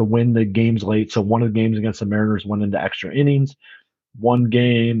figuring out how to win the games late. So one of the games against the Mariners went into extra innings. One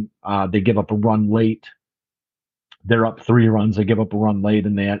game, they give up a run late. They're up 3 runs. They give up a run late,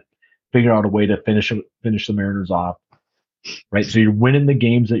 and they figure out a way to finish the Mariners off. Right. So you're winning the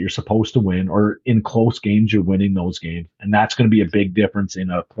games that you're supposed to win, or in close games, you're winning those games. And that's going to be a big difference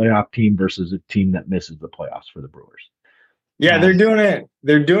in a playoff team versus a team that misses the playoffs for the Brewers. Yeah, they're doing it.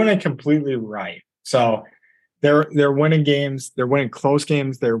 They're doing it completely right. So they're winning games. They're winning close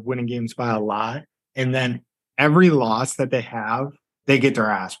games. They're winning games by a lot. And then every loss that they have, they get their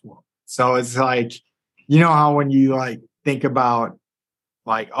ass whooped. So it's like, you know how when you like think about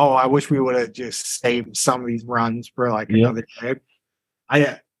like, oh, I wish we would have just saved some of these runs for like another day.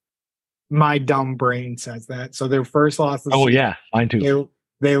 My dumb brain says that. So their first loss. Yeah, mine too.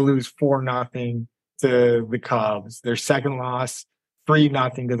 They lose 4-0 to the Cubs. Their second loss,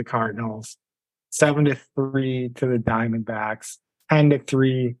 3-0 to the Cardinals, 7-3 to the Diamondbacks,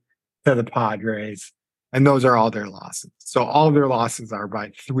 10-3 to the Padres, and those are all their losses. So all their losses are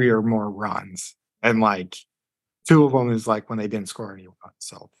by 3 or more runs, and like 2 of them is like when they didn't score any runs.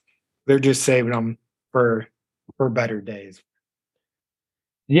 So they're just saving them for better days.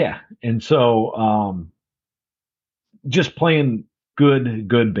 Yeah, and so just playing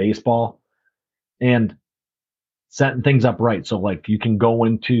good baseball and setting things up right. So like you can go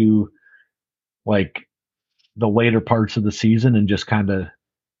into like the later parts of the season and just kind of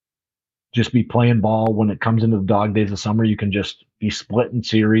just be playing ball. When it comes into the dog days of summer, you can just be splitting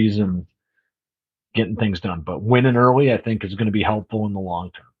series and getting things done. But winning early, I think, is going to be helpful in the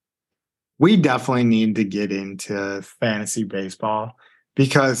long term. We definitely need to get into fantasy baseball,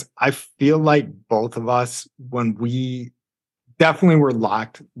 because I feel like both of us, when we definitely were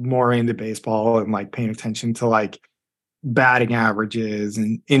locked more into baseball and like paying attention to like batting averages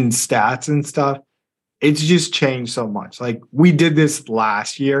and in stats and stuff, it's just changed so much. Like we did this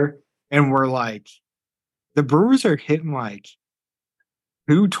last year and we're like, the Brewers are hitting like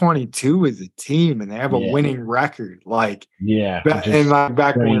 222 as a team and they have a winning record. Like, and like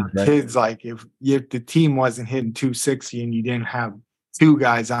back when we were kids, like if the team wasn't hitting 260 and you didn't have 2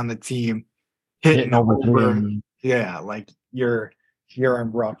 guys on the team hitting over, like you're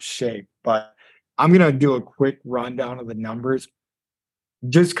in rough shape. But I'm gonna do a quick rundown of the numbers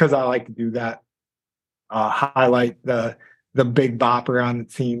just because I like to do that. Highlight the big bopper on the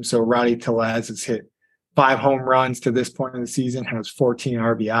team. So Rowdy Tellez has hit 5 home runs to this point in the season, has 14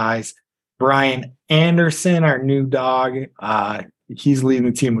 RBIs. Brian Anderson, our new dog, he's leading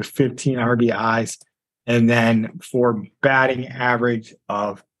the team with 15 RBIs. And then for batting average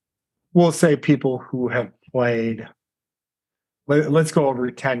of, we'll say people who have played, let's go over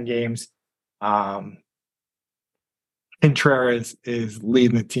 10 games. Contreras is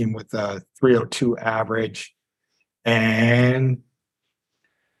leading the team with a 302 average. And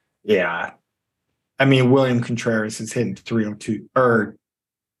Yeah. I mean, William Contreras is hitting 302, or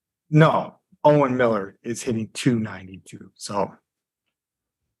no, Owen Miller is hitting 292. So,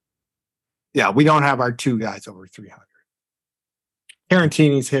 yeah, we don't have our two guys over 300.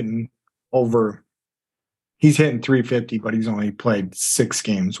 Tarantini's hitting over, he's hitting 350, but he's only played 6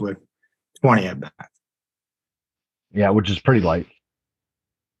 games with 20 at bats. Yeah, which is pretty light.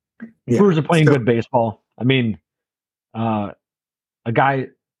 Yeah. Brewers are playing good baseball. I mean, a guy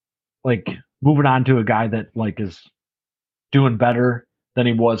like moving on to a guy that like is doing better than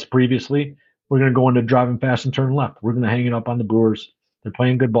he was previously. We're going to go into driving fast and turn left. We're going to hang it up on the Brewers. They're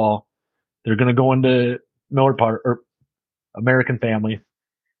playing good ball. They're going to go into Miller Park or American Family,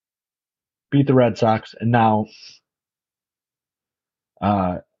 beat the Red Sox, and now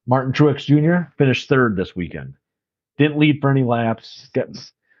Martin Truex Jr. finished third this weekend. Didn't lead for any laps.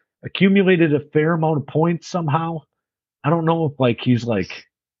 Accumulated a fair amount of points somehow. I don't know if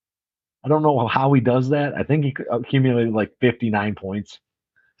I don't know how he does that. I think he accumulated like 59 points,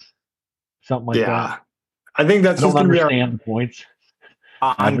 something like that. I think that's just going to be our points.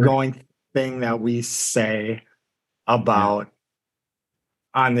 Ongoing thing that we say about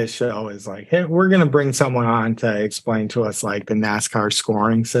on this show is like, hey, we're going to bring someone on to explain to us like the NASCAR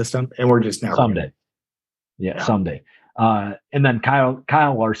scoring system, and we're just never someday. Someday. And then Kyle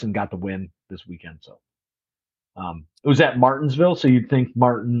Larson got the win this weekend. So it was at Martinsville, so you'd think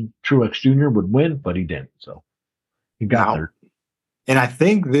Martin Truex Jr. would win, but he didn't. So he got there. And I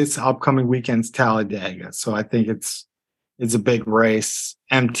think this upcoming weekend's Talladega, so I think it's a big race.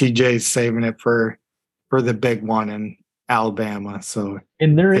 MTJ's saving it for the big one in Alabama. So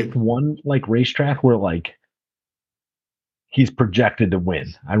and there is one like racetrack where like he's projected to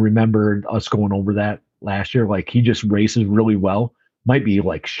win. I remember us going over that last year. Like he just races really well. Might be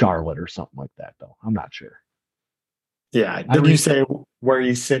like Charlotte or something like that, though. I'm not sure. Yeah. Did you say where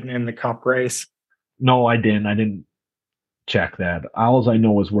he's sitting in the Cup race? No, I didn't. I didn't check that. All I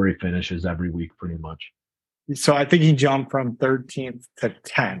know is where he finishes every week, pretty much. So I think he jumped from 13th to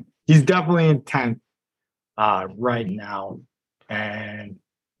 10th. He's definitely in 10th right now. And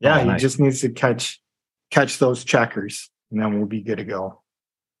he just needs to catch those checkers, and then we'll be good to go.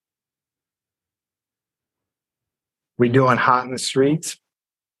 We doing hot in the streets?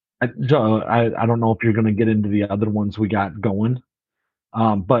 I don't know if you're going to get into the other ones we got going.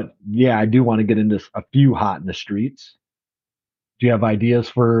 But yeah, I do want to get into a few hot in the streets. Do you have ideas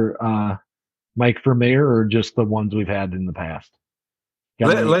for Mike for mayor, or just the ones we've had in the past?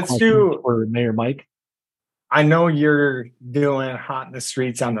 Let's do for Mayor Mike. I know you're doing hot in the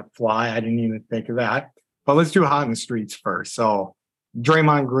streets on the fly. I didn't even think of that. But let's do hot in the streets first. So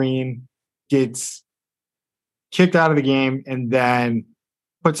Draymond Green gets kicked out of the game and then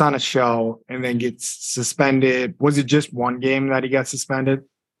puts on a show and then gets suspended. Was it just one game that he got suspended?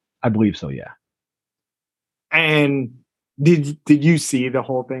 I believe so, yeah. And did you see the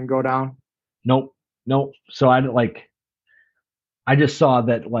whole thing go down? Nope. So I just saw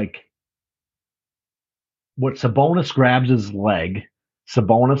that like what Sabonis grabs his leg.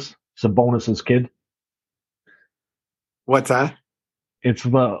 Sabonis's kid. What's that? It's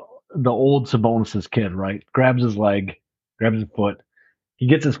the old Sabonis's kid, right? Grabs his leg, grabs his foot. He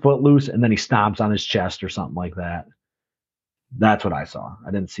gets his foot loose and then he stomps on his chest or something like that. That's what I saw.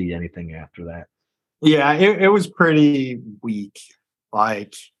 I didn't see anything after that. Yeah, it was pretty weak.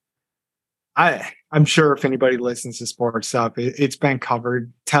 Like I'm sure if anybody listens to sports stuff, it's been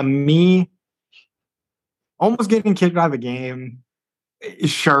covered. To me, almost getting kicked out of the game,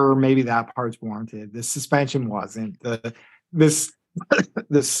 sure, maybe that part's warranted. The suspension wasn't. The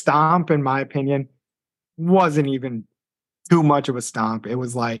stomp, in my opinion, wasn't even too much of a stomp. It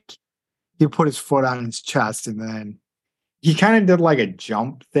was like he put his foot on his chest and then he kind of did like a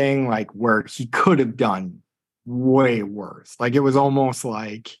jump thing, like where he could have done way worse. Like it was almost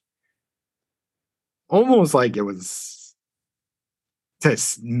like it was to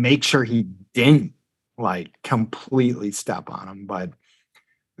make sure he didn't like completely step on him. But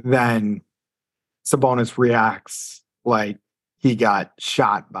then Sabonis reacts like he got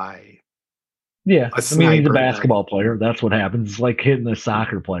shot by a sniper. I mean, he's a basketball player. That's what happens. It's like hitting a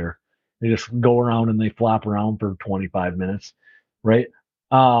soccer player. They just go around and they flop around for 25 minutes, right?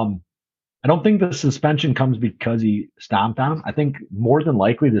 I don't think the suspension comes because he stomped on him. I think more than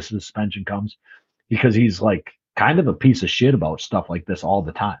likely the suspension comes because he's like kind of a piece of shit about stuff like this all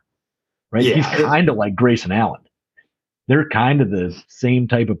the time, right? Yeah, he's kind of like Grayson Allen. They're kind of the same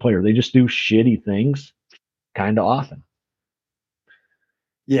type of player. They just do shitty things kind of often.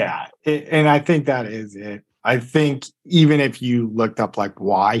 Yeah, and I think that is it. I think even if you looked up like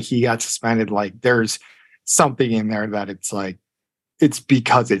why he got suspended, like there's something in there that it's like it's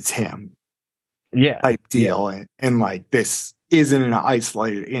because it's him Yeah. type deal. And like, this isn't an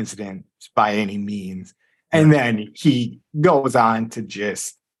isolated incident by any means. And then he goes on to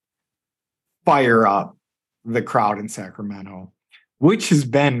just fire up the crowd in Sacramento, which has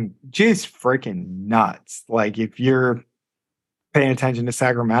been just freaking nuts. Like, if you're paying attention to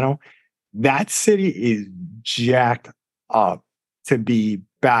Sacramento, that city is jacked up to be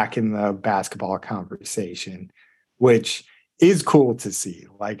back in the basketball conversation, which is cool to see.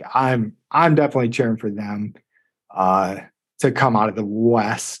 Like, I'm definitely cheering for them to come out of the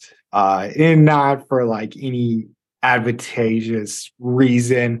West, and not for like any advantageous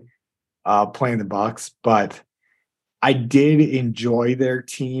reason playing the Bucks, but I did enjoy their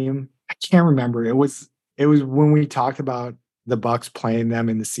team. I can't remember. It was when we talked about the Bucks playing them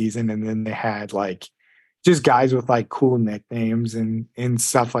in the season, and then they had like just guys with like cool nicknames and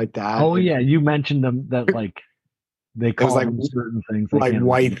stuff like that. Oh yeah, you mentioned them that like they call like them certain things like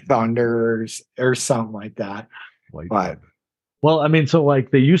White Thunders or something like that. But well, I mean, so like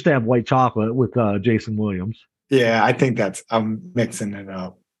they used to have White Chocolate with Jason Williams. Yeah, I think I'm mixing it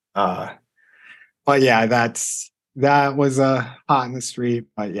up. But yeah, that was hot in the street.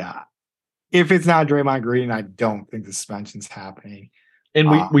 But yeah, if it's not Draymond Green, I don't think the suspension's happening. And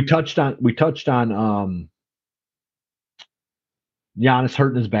we touched on Giannis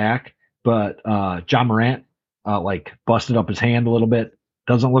hurting his back, but Ja Morant like busted up his hand a little bit.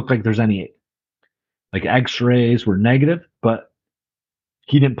 Doesn't look like there's any like X-rays were negative, but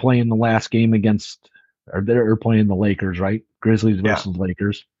he didn't play in the last game against, or they're playing the Lakers, right? Grizzlies versus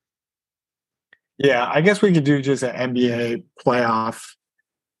Lakers. Yeah, I guess we could do just an NBA playoff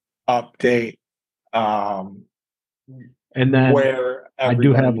update. And then where I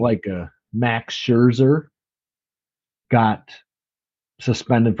do have like a Max Scherzer got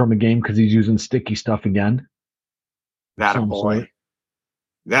suspended from a game because he's using sticky stuff again. That a boy.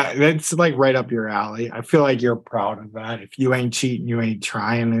 That's like right up your alley. I feel like you're proud of that. If you ain't cheating, you ain't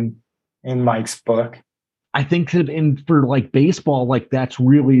trying in Mike's book. I think that for like baseball, like that's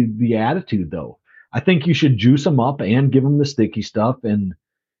really the attitude though. I think you should juice them up and give them the sticky stuff and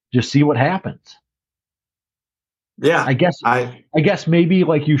just see what happens. Yeah. I guess maybe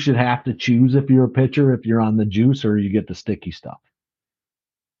like you should have to choose if you're a pitcher, if you're on the juice or you get the sticky stuff.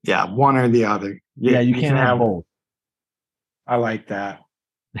 Yeah, one or the other. Yeah, you can't have both. I like that.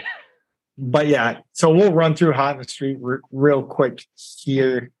 But yeah, so we'll run through hot in the street real quick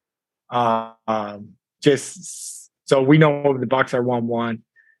here. Just so we know the Bucks are 1-1.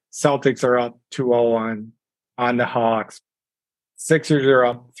 Celtics are up 2-0 on the Hawks. Sixers are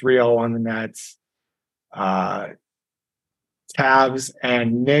up 3-0 on the Nets. Cavs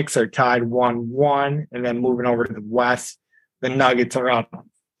and Knicks are tied 1-1. And then moving over to the West, the Nuggets are up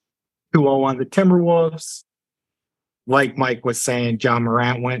 2-0 on the Timberwolves. Like Mike was saying, Ja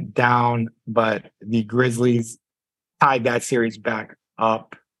Morant went down, but the Grizzlies tied that series back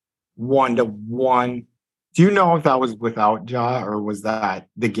up 1-1. Do you know if that was without Ja or was that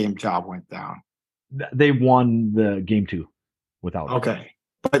the game Ja went down? They won the game 2 without. Okay.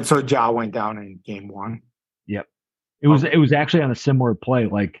 But so Ja went down in game 1. Yep. It was actually on a similar play,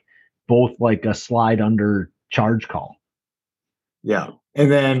 like both like a slide under charge call. Yeah.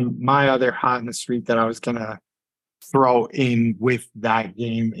 And then my other hot in the street that I was gonna throw in with that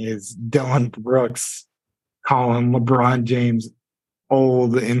game is Dillon Brooks calling LeBron James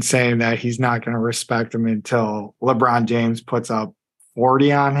old and saying that he's not going to respect him until LeBron James puts up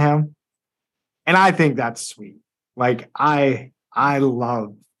 40 on him. And I think that's sweet. Like I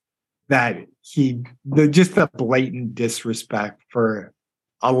love that just the blatant disrespect for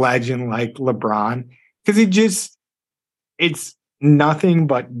a legend like LeBron, because it's nothing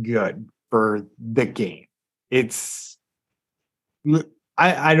but good for the game.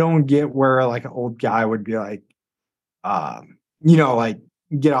 I don't get where like an old guy would be like, like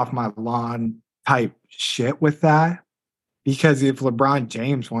get off my lawn type shit with that. Because if LeBron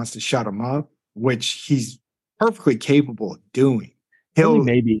James wants to shut him up, which he's perfectly capable of doing,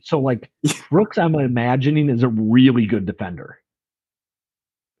 maybe. So like Brooks, I'm imagining is a really good defender.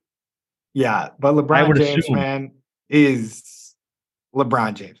 Yeah, but LeBron James, man, is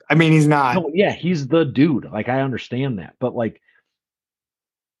LeBron James. I mean, he's not. No, yeah, he's the dude. Like, I understand that. But, like,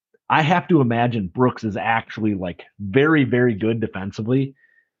 I have to imagine Brooks is actually, like, very, very good defensively.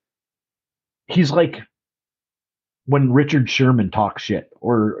 He's like when Richard Sherman talks shit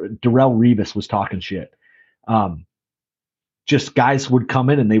or Darrelle Revis was talking shit. Just guys would come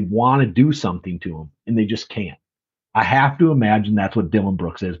in and they want to do something to him, and they just can't. I have to imagine that's what Dillon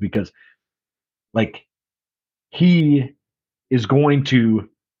Brooks is because, like, he is going to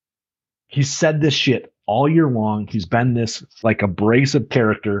 – he said this shit all year long. He's been this like abrasive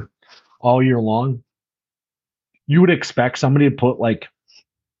character all year long. You would expect somebody to put like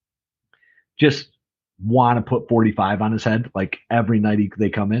just want to put 45 on his head like every night they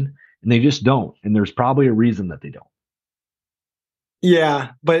come in, and they just don't. And there's probably a reason that they don't.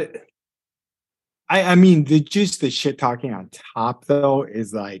 Yeah, but I mean, just the shit talking on top though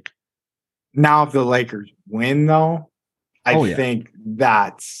is like, now if the Lakers win though, I think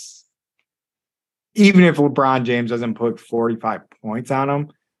that's, even if LeBron James doesn't put 45 points on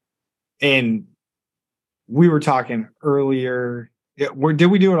him, and we were talking earlier, did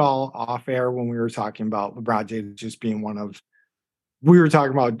we do it all off air when we were talking about LeBron James just being one of, we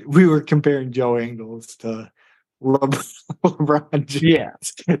were comparing Joe Ingles to LeBron James. Yeah.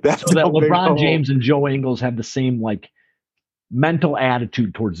 That's so that LeBron James and Joe Ingles have the same like mental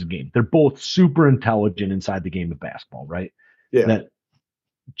attitude towards the game. They're both super intelligent inside the game of basketball, right? Yeah. That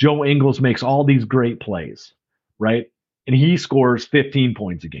Joe Ingles makes all these great plays, right? And he scores 15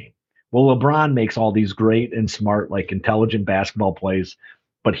 points a game. Well, LeBron makes all these great and smart, like intelligent basketball plays,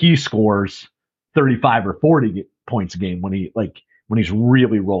 but he scores 35 or 40 points a game when he's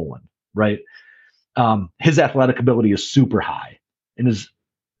really rolling, right? His athletic ability is super high, and his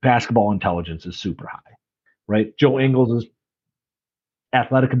basketball intelligence is super high, right? Joe Ingles'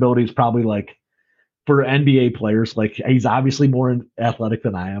 athletic ability is probably like, for NBA players, like he's obviously more athletic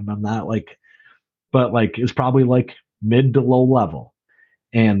than I am. I'm not like, but like it's probably like mid to low level,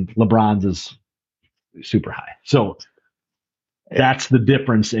 and LeBron's is super high. So that's the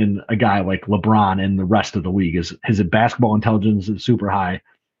difference in a guy like LeBron and the rest of the league is his basketball intelligence is super high,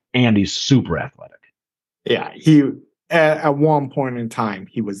 and he's super athletic. Yeah, he at one point in time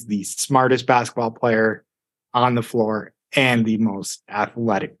he was the smartest basketball player on the floor and the most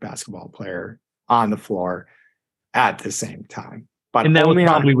athletic basketball player on the floor at the same time. But and that was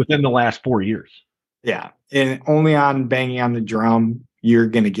probably within the last 4 years. Yeah. And only on banging on the drum, you're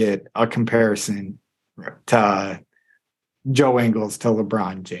going to get a comparison to Joe Ingles to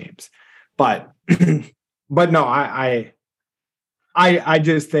LeBron James. But no, I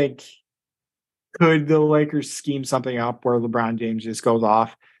just think, could the Lakers scheme something up where LeBron James just goes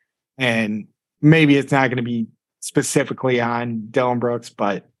off? And maybe it's not going to be specifically on Dillon Brooks,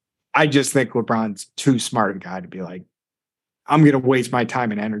 but I just think LeBron's too smart a guy to be like, I'm going to waste my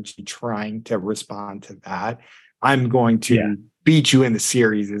time and energy trying to respond to that. I'm going to beat you in the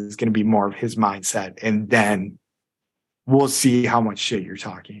series is going to be more of his mindset. And then we'll see how much shit you're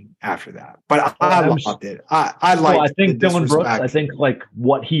talking after that. But I loved it. I think Dillon Brooks, I think like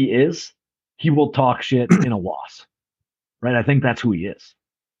what he is, he will talk shit in a loss, right? I think that's who he is.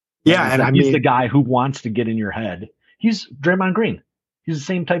 Yeah. And he's the guy who wants to get in your head. He's Draymond Green. He's the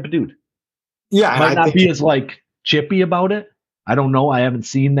same type of dude. Yeah. Might not be as like chippy about it. I don't know. I haven't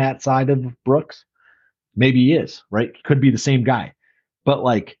seen that side of Brooks. Maybe he is, right? Could be the same guy. But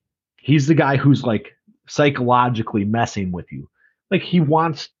like, he's the guy who's like psychologically messing with you. Like, he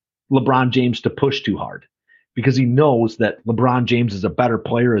wants LeBron James to push too hard because he knows that LeBron James is a better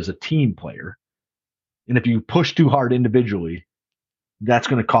player as a team player. And if you push too hard individually, that's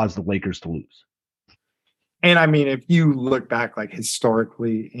going to cause the Lakers to lose. And I mean, if you look back, like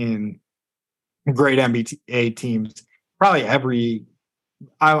historically in great NBA teams, probably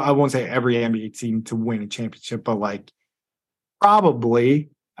I won't say every NBA team to win a championship, but like probably,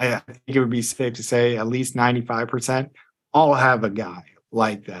 I think it would be safe to say at least 95% all have a guy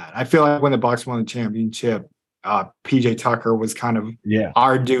like that. I feel like when the Bucks won the championship, PJ Tucker was kind of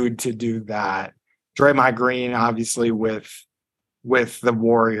our dude to do that. Draymond Green, obviously, with the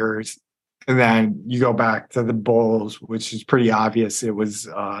Warriors. And then you go back to the Bulls, which is pretty obvious. It was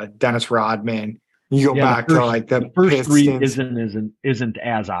Dennis Rodman. You go back to like the first three isn't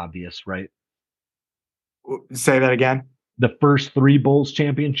as obvious, right? Say that again. The first three Bulls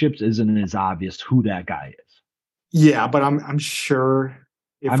championships isn't as obvious who that guy is. Yeah, but I'm sure.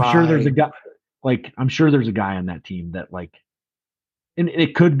 There's a guy. Like, I'm sure there's a guy on that team that like, and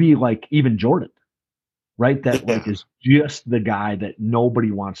it could be like even Jordan, right? That like is just the guy that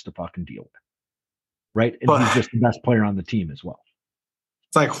nobody wants to fucking deal with, right? And he's just the best player on the team as well.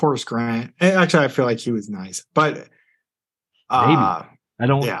 It's like Horace Grant. Actually, I feel like he was nice, but maybe I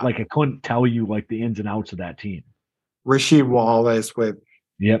don't like. I couldn't tell you like the ins and outs of that team. Rasheed Wallace with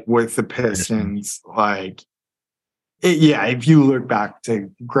the Pistons, like if you look back to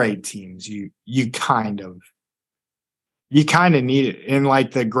great teams, you kind of need it. And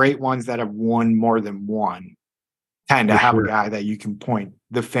like the great ones that have won more than one tend to have a guy that you can point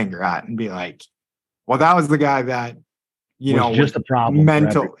the finger at and be like, well, that was the guy that, just a problem.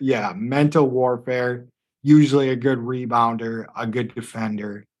 Mental warfare, usually a good rebounder, a good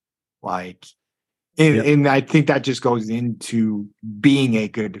defender. Like, And I think that just goes into being a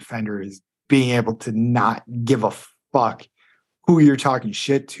good defender, is being able to not give a fuck who you're talking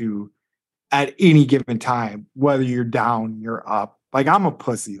shit to at any given time, whether you're down, you're up. Like, I'm a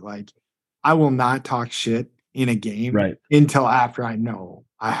pussy. Like, I will not talk shit in a game until after I know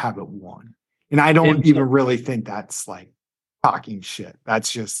I haven't won. And I don't even really think that's like talking shit.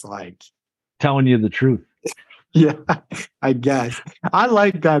 That's just like telling you the truth. Yeah, I guess. I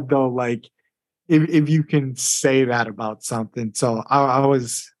like that though. Like, if you can say that about something. So I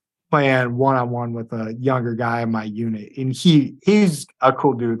was playing one-on-one with a younger guy in my unit, and he's a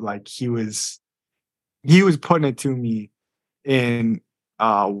cool dude. Like, he was putting it to me in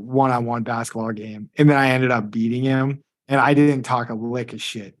a one-on-one basketball game, and then I ended up beating him, and I didn't talk a lick of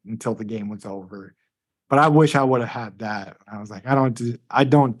shit until the game was over. But I wish I would have had that. I was like, I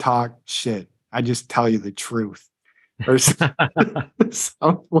don't talk shit. I just tell you the truth, or something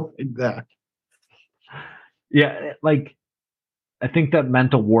like that. Yeah, like, I think that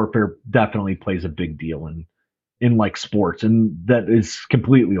mental warfare definitely plays a big deal in like sports, and that is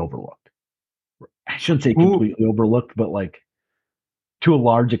completely overlooked. I shouldn't say completely overlooked, but like to a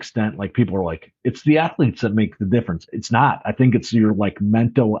large extent, like people are like, it's the athletes that make the difference. It's not. I think it's your like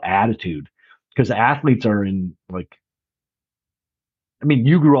mental attitude, because athletes are in like, I mean,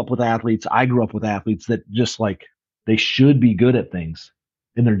 you grew up with athletes. I grew up with athletes that just like, they should be good at things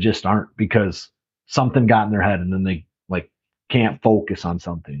and they just aren't, because something got in their head and then they like can't focus on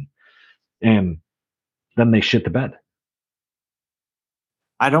something and then they shit the bed.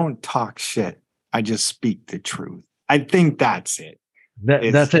 I don't talk shit. I just speak the truth. I think that's it.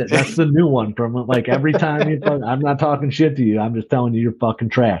 That's it. That's the new one from like every time I'm not talking shit to you. I'm just telling you you're fucking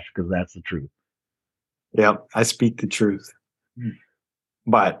trash, because that's the truth. Yep. I speak the truth.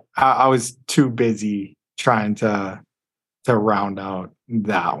 But I was too busy trying to round out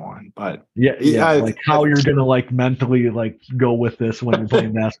that one. But yeah, like how you're gonna like mentally like go with this when you're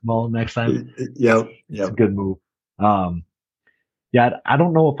playing basketball next time. Yep. It's a good move. Yeah, I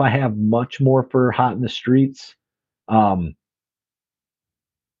don't know if I have much more for hot in the streets. Do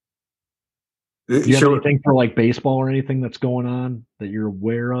you have anything for like baseball or anything that's going on that you're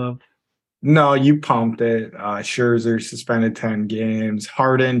aware of? No, you pumped it. Scherzer suspended 10 games.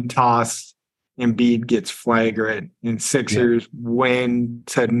 Harden tossed. Embiid gets flagrant. And Sixers win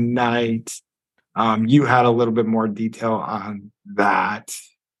tonight. You had a little bit more detail on that.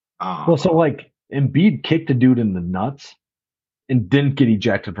 Well, so like Embiid kicked a dude in the nuts and didn't get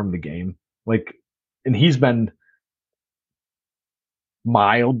ejected from the game. Like, and he's been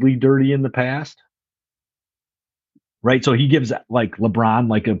mildly dirty in the past. Right. So he gives like LeBron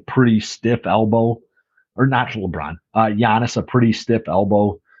like a pretty stiff elbow, or not LeBron, Giannis a pretty stiff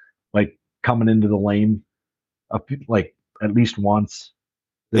elbow, like coming into the lane, like at least once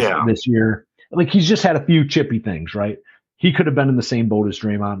this year. Like, he's just had a few chippy things, right? He could have been in the same boat as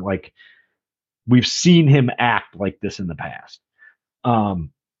Draymond. Like, we've seen him act like this in the past. And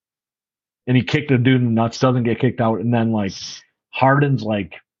he kicked a dude in the nuts, doesn't get kicked out, and then like Harden's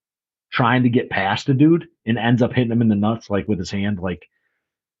like trying to get past a dude and ends up hitting him in the nuts, like with his hand, like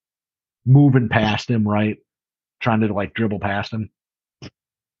moving past him, right? Trying to like dribble past him.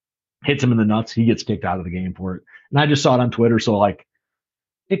 Hits him in the nuts. He gets kicked out of the game for it. And I just saw it on Twitter. So like,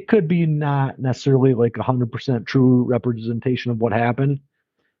 it could be not necessarily like 100% true representation of what happened,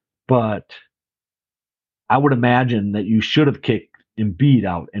 but I would imagine that you should have kicked Embiid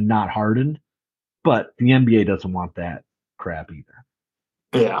out and not Harden, but the NBA doesn't want that crap either.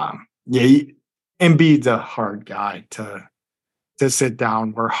 Yeah. Embiid's a hard guy to sit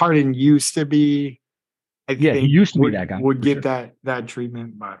down, where Harden used to be. I think he used to be that guy. Would get that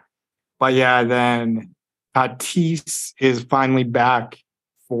treatment, but yeah, then Tatis is finally back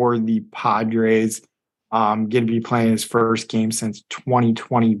for the Padres. Going to be playing his first game since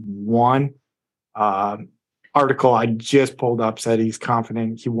 2021. Article I just pulled up said he's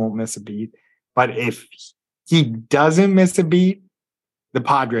confident he won't miss a beat. But if he doesn't miss a beat, the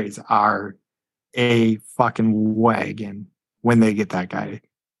Padres are a fucking wagon when they get that guy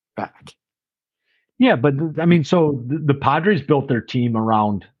back. Yeah, but I mean, so the Padres built their team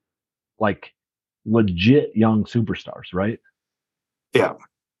around like legit young superstars, right? Yeah.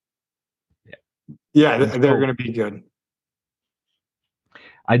 They're going to be good.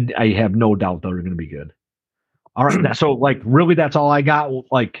 I have no doubt they're going to be good. All right, so like really, that's all I got.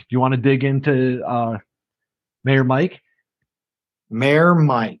 Like, do you want to dig into Mayor Mike? Mayor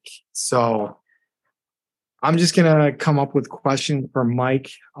Mike. So I'm just gonna come up with questions for Mike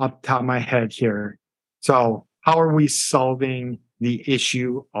off the top of my head here. So, how are we solving the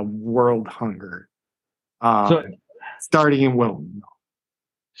issue of world hunger? Starting in Wilton.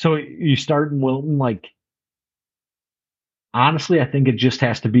 So you start in Wilton, like, honestly, I think it just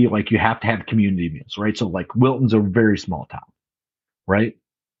has to be like you have to have community meals, right? So like Wilton's a very small town, right?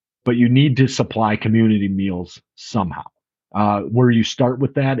 But you need to supply community meals somehow. Where you start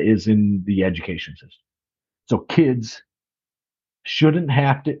with that is in the education system. So kids shouldn't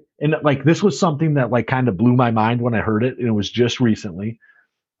have to, and like this was something that like kind of blew my mind when I heard it, and it was just recently.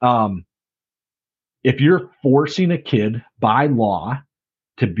 Um, if you're forcing a kid by law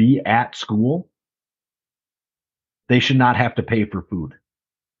to be at school, they should not have to pay for food.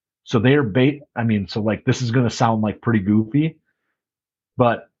 So I mean, so like this is going to sound like pretty goofy,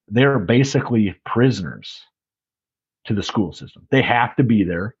 but they're basically prisoners to the school system. They have to be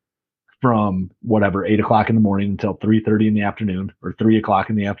there from whatever 8 o'clock in the morning until 3:30 in the afternoon or 3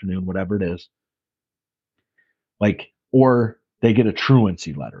 o'clock in the afternoon, whatever it is. Like, or they get a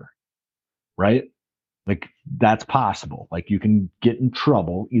truancy letter, right? Like that's possible. Like you can get in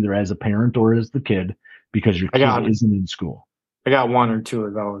trouble either as a parent or as the kid because your kid isn't in school. I got one or two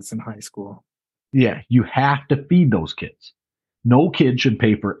of those in high school. Yeah, you have to feed those kids. No kid should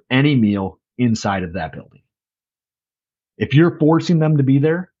pay for any meal inside of that building. If you're forcing them to be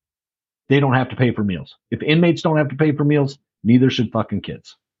there, they don't have to pay for meals. If inmates don't have to pay for meals, neither should fucking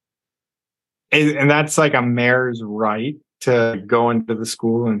kids. And that's like a mayor's right to go into the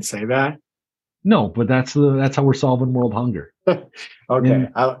school and say that? No, but that's how we're solving world hunger. Okay.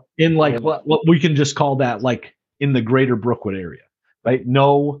 In like what we can just call that like in the greater Brookwood area, right?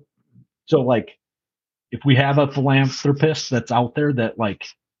 No. So like if we have a philanthropist that's out there that like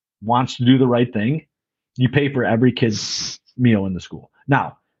wants to do the right thing, you pay for every kid's meal in the school.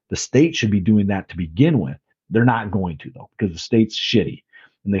 Now, the state should be doing that to begin with. They're not going to though, because the state's shitty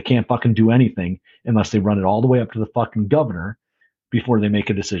and they can't fucking do anything unless they run it all the way up to the fucking governor before they make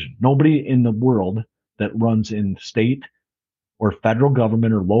a decision. Nobody in the world that runs in state or federal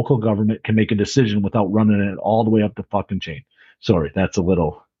government or local government can make a decision without running it all the way up the fucking chain. Sorry, that's a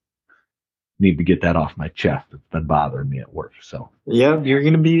little need to get that off my chest. It's been bothering me at work. So yeah, you're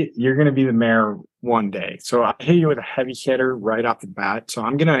gonna be the mayor one day. So I hit you with a heavy hitter right off the bat. So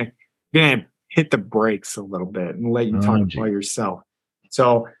I'm gonna hit the brakes a little bit and let you talk about yourself.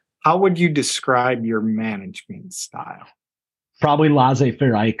 So how would you describe your management style? Probably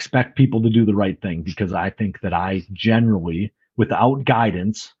laissez-faire. I expect people to do the right thing because I think that I generally, without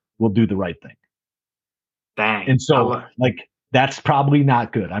guidance, will do the right thing. Dang. And so, like, that's probably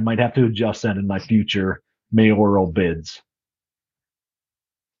not good. I might have to adjust that in my future mayoral bids.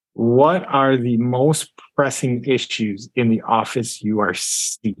 What are the most pressing issues in the office you are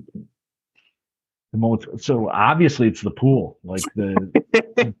seeking? So obviously it's the pool, like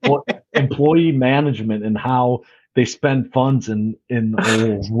the employee management and how they spend funds in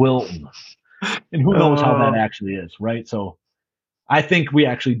old Wilton, and who knows how that actually is, right? So I think we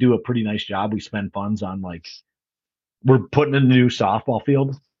actually do a pretty nice job. We spend funds on like we're putting in a new softball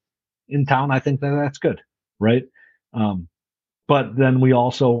field in town. I think that's good, right? But then we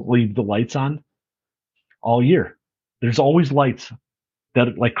also leave the lights on all year. There's always lights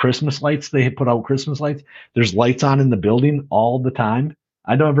that like Christmas lights. They put out Christmas lights. There's lights on in the building all the time.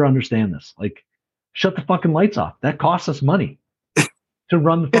 I don't ever understand this. Like, shut the fucking lights off. That costs us money to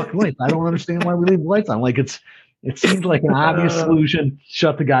run the fucking lights. I don't understand why we leave the lights on. Like it seems like an obvious solution.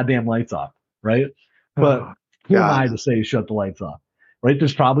 Shut the goddamn lights off, right? But who am I to say shut the lights off, right?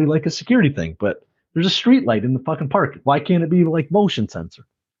 There's probably like a security thing, but there's a street light in the fucking park. Why can't it be like motion sensor?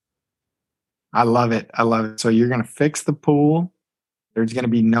 I love it. So you're going to fix the pool. There's going to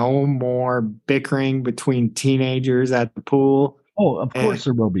be no more bickering between teenagers at the pool. Oh, of course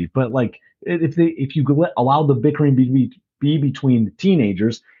there will be. But like, if you allow the bickering be between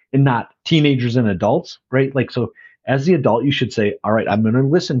teenagers and not teenagers and adults, right? Like, so as the adult, you should say, all right, I'm going to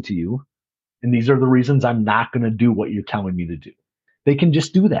listen to you. And these are the reasons I'm not going to do what you're telling me to do. They can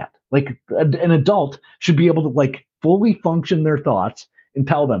just do that. Like an adult should be able to like fully function their thoughts and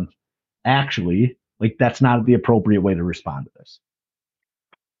tell them, actually, like that's not the appropriate way to respond to this.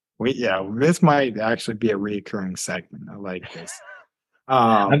 This might actually be a recurring segment. I like this.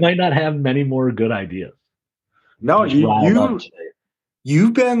 I might not have many more good ideas. No,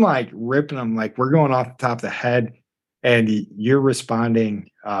 you've been like ripping them. Like we're going off the top of the head, and you're responding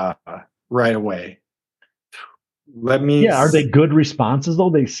right away. Are they good responses though?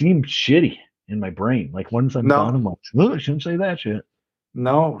 They seem shitty in my brain. Like once I'm done, I'm like, oh, I shouldn't say that shit.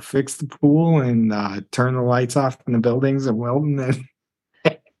 No, fix the pool and turn the lights off in the buildings of Wilton.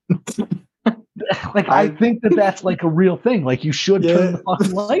 Like I think that's like a real thing. Like you should turn the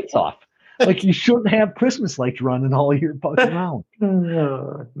fucking lights off. Like you shouldn't have Christmas lights running all year fucking around.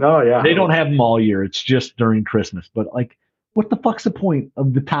 No, yeah. They don't have them all year. It's just during Christmas. But like What the fuck's the point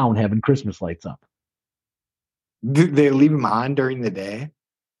of the town having Christmas lights up? Do they leave them on during the day?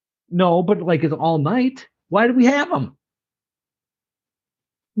 No, but like it's all night. Why do we have them?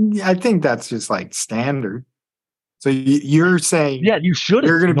 Yeah, I think that's just like standard. So you're saying Yeah, you you're shouldn't.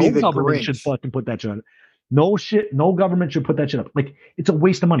 going to be No the government should Grinch. fucking put that shit on. No shit. No government should put that shit up. Like it's a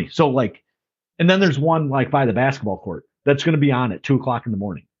waste of money. So like, and then there's one like by the basketball court that's going to be on at 2 o'clock in the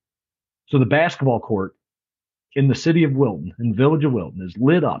morning. So the basketball court in the city of Wilton, in the village of Wilton, is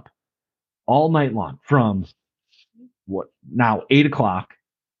lit up all night long from what now 8 o'clock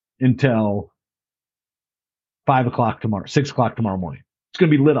until 5 o'clock tomorrow, 6 o'clock tomorrow morning. It's going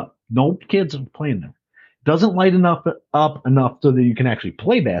to be lit up. No kids are playing there. Doesn't light up enough so that you can actually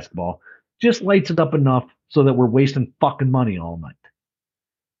play basketball. Just lights it up enough so that we're wasting fucking money all night.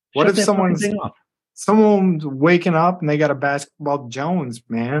 What Shut if that fucking thing off. someone's waking up and they got a basketball Jones,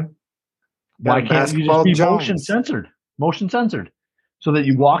 man? Why can't you just be motion censored? Motion censored. So that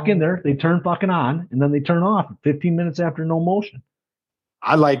you walk in there, they turn fucking on, and then they turn off 15 minutes after no motion.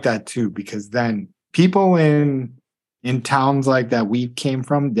 I like that too, because then people in towns like that we came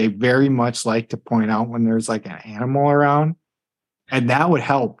from, they very much like to point out when there's like an animal around. And that would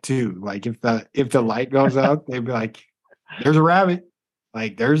help too. Like if the light goes out, they'd be like, there's a rabbit,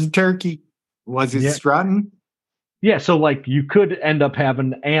 like there's a turkey. Was it strutting? Yeah, so like you could end up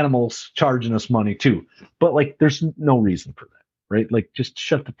having animals charging us money too. But like there's no reason for that, right? Like just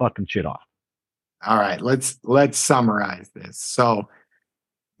shut the fucking shit off. All right, let's summarize this. So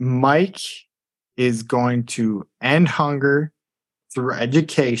Mike is going to end hunger through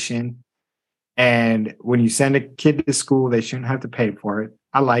education. And when you send a kid to school, they shouldn't have to pay for it.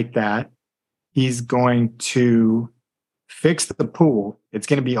 I like that. He's going to fix the pool. It's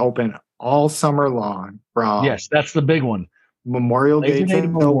going to be open all summer long from yes, that's the big one. Memorial Day to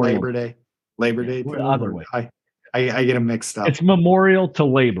Memorial. Labor Day. Labor Day to other way. I get them mixed up. It's Memorial to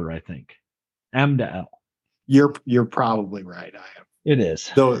Labor, I think. M to L. You're probably right. I am. It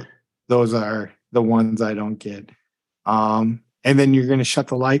is. Those are the ones I don't get. And then you're going to shut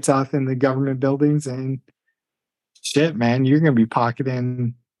the lights off in the government buildings and shit, man, you're going to be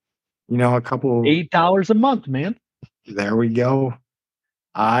pocketing, a couple $8 a month, man. There we go.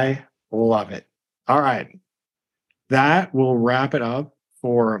 I love it. All right. That will wrap it up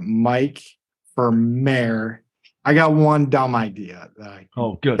for Mike for mayor. I got one dumb idea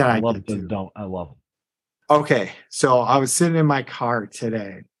good. I love them. I love them. Okay. So I was sitting in my car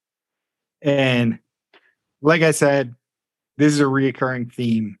today, and like I said, this is a reoccurring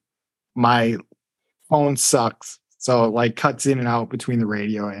theme. My phone sucks. So it like cuts in and out between the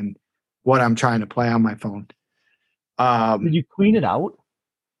radio and what I'm trying to play on my phone. Did you clean it out?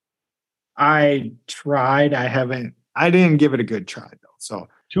 I tried. I didn't give it a good try though. So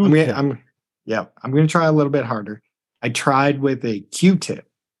I'm going to try a little bit harder. I tried with a Q-tip,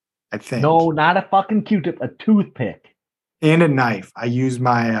 I think. No, not a fucking Q-tip, a toothpick. And a knife. I use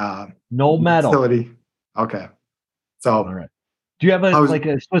my no metal. Utility. Okay. So all right. Do you have like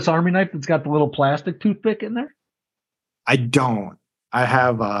a Swiss Army knife that's got the little plastic toothpick in there? I don't. I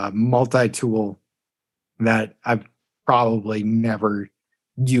have a multi-tool that I've probably never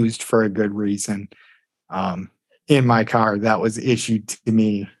used for a good reason in my car that was issued to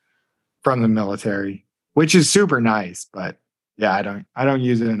me from the military, which is super nice. But yeah, I don't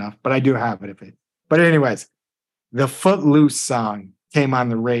use it enough, but I do have it. But anyways, the Footloose song came on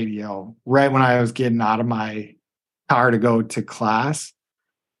the radio right when I was getting out of my car to go to class.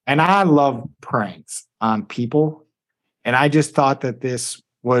 And I love pranks on people. And I just thought that this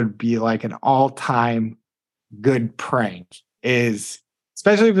would be like an all-time good prank,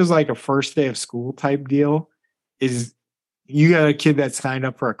 especially if it was like a first day of school type deal, is you got a kid that signed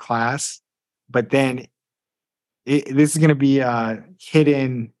up for a class, but then this is going to be a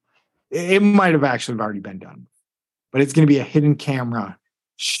hidden, it might have actually already been done, but it's going to be a hidden camera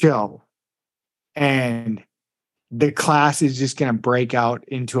show. And the class is just going to break out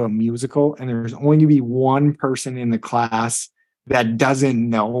into a musical, and there's only going to be one person in the class that doesn't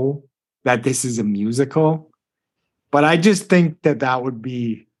know that this is a musical. But I just think that would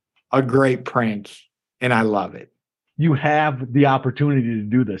be a great prank, and I love it. You have the opportunity to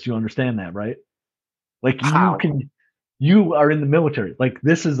do this. You understand that, right? Like you are in the military. Like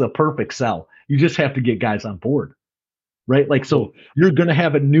this is a perfect sell. You just have to get guys on board, right? Like, so you're going to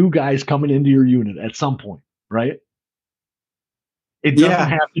have a new guys coming into your unit at some point, right? It doesn't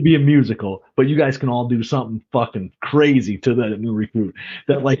have to be a musical, but you guys can all do something fucking crazy to that new recruit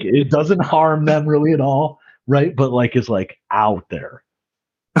that like, it doesn't harm them really at all. Right. But like, it's like out there.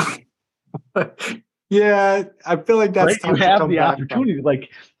 Yeah. I feel like that's right? You have the opportunity. Like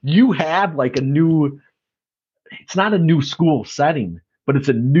you have like a new it's not a new school setting, but it's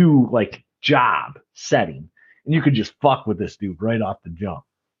a new like job setting, and you could just fuck with this dude right off the jump.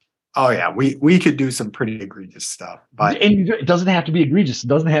 Oh yeah, we could do some pretty egregious stuff, but And it doesn't have to be egregious. It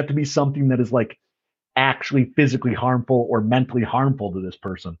doesn't have to be something that is like actually physically harmful or mentally harmful to this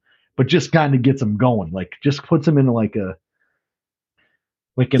person, but just kind of gets them going. Like just puts them into like a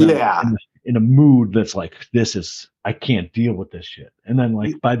like yeah, in a mood that's like, this is, I can't deal with this shit. And then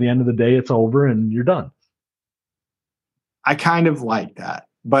like by the end of the day, it's over and you're done. I kind of like that.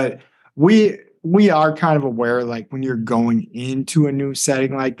 But we are kind of aware, like when you're going into a new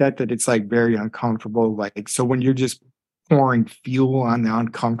setting like that, that it's like very uncomfortable. Like so when you're just pouring fuel on the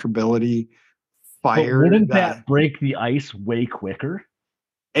uncomfortability But fire, wouldn't that that break the ice way quicker?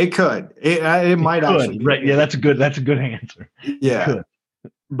 it could. It might actually Could, be right? Yeah, that's a good answer. It yeah. could.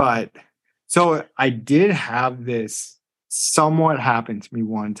 But so I did have this somewhat happen to me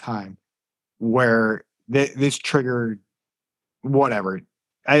one time where this triggered whatever.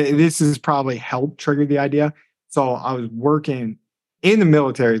 This has probably helped trigger the idea. So I was working in the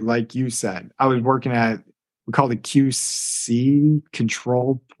military, like you said. I was working at we call it QC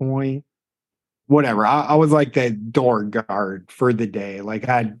control point, whatever. I was like the door guard for the day. Like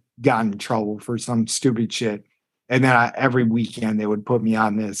I'd gotten in trouble for some stupid shit, and then every weekend they would put me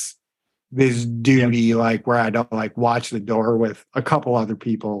on this duty, like where I'd like watch the door with a couple other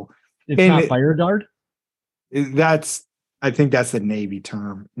people. It's And not fire guard. that's I think that's the Navy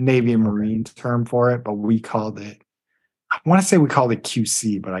term, Navy and Marine term for it, but we called it, I want to say we called it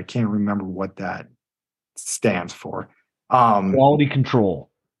QC, but I can't remember what that stands for. Quality control.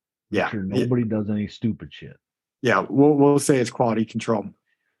 Make Yeah. sure nobody does any stupid shit. Yeah, we'll say it's quality control.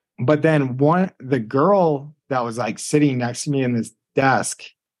 But then the girl that was like sitting next to me in this desk,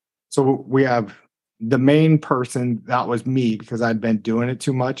 so we have the main person, that was me because I'd been doing it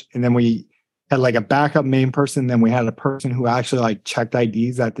too much. And then we had like a backup main person. Then we had a person who actually like checked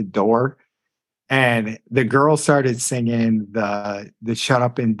IDs at the door. And the girl started singing the Shut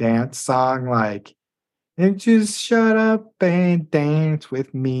Up and Dance song, like, and just shut up and dance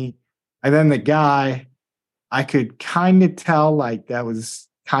with me. And then the guy, I could kind of tell like that was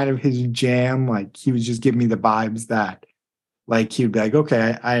kind of his jam. Like he was just giving me the vibes that like he'd be like,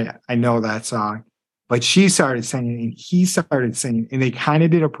 okay, I know that song. But she started singing and he started singing, and they kind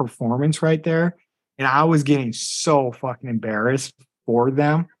of did a performance right there. And I was getting so fucking embarrassed for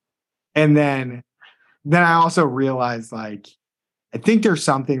them. And then I also realized like I think there's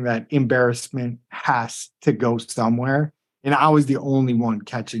something that embarrassment has to go somewhere. And I was the only one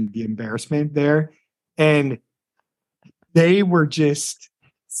catching the embarrassment there. And they were just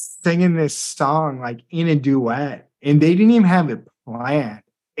singing this song like in a duet, and they didn't even have it planned.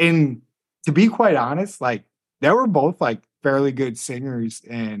 And to be quite honest, like they were both like fairly good singers,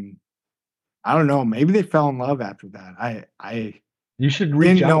 and I don't know, maybe they fell in love after that. I You should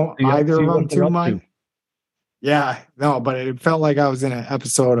reach didn't out. know either See of what them they're too up much. to. Yeah, no, but it felt like I was in an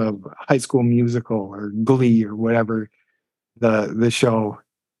episode of High School Musical or Glee or whatever the show.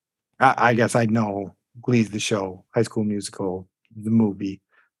 I guess I know Glee's the show, High School Musical, the movie.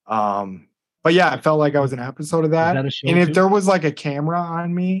 But yeah, I felt like I was an episode of Is that. that a show And if too? there was like a camera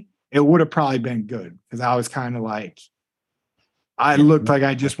on me, it would have probably been good because I was kind of like, I looked like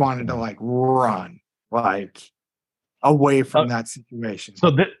I just wanted to like run like away from that situation.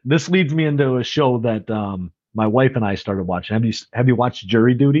 So this leads me into a show that my wife and I started watching. Have you watched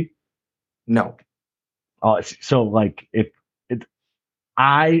Jury Duty? No. So like if it,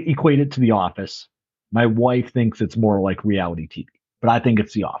 I equate it to The Office. My wife thinks it's more like reality TV, but I think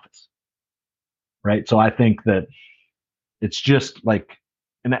it's The Office. Right? So I think that it's just like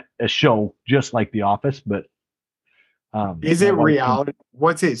a show just like The Office, but Is it reality?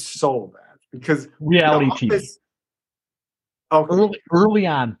 What's it sold as? Because reality The TV. Office, okay. Early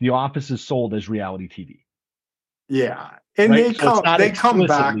on, The Office is sold as reality TV. Yeah. And right? they come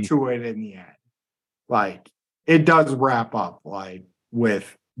back to it in the end. Like it does wrap up like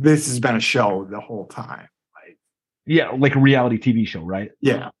with this has been a show the whole time. Like yeah, like a reality TV show, right?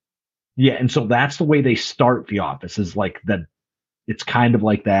 yeah. Yeah, and so that's the way they start The Office is like that. It's kind of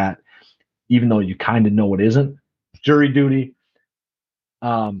like that, even though you kind of know it isn't. Jury Duty,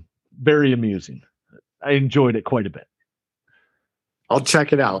 very amusing. I enjoyed it quite a bit. I'll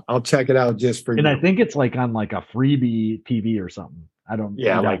check it out. I'll check it out just for and you. I think it's like on like a freebie TV or something. I don't.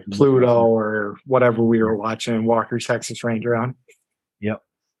 Yeah, like Pluto or whatever we were watching Walker Texas Ranger on. Yep.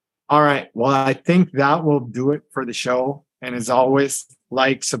 All right. Well, I think that will do it for the show. And as always,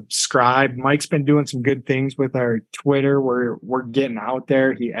 like, subscribe. Mike's been doing some good things with our Twitter. We're getting out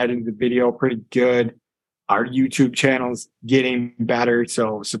there. He edited the video pretty good. Our YouTube channel's getting better.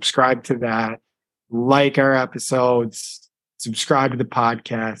 So subscribe to that. like our episodes, subscribe to the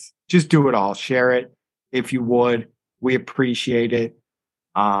podcast. Just do it all. Share it if you would. We appreciate it.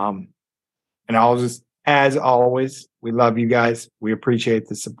 And as always, we love you guys. We appreciate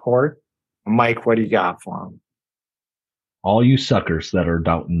the support. Mike, what do you got for them? All you suckers that are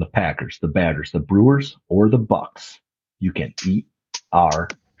doubting the Packers, the Batters, the Brewers, or the Bucks, you can eat our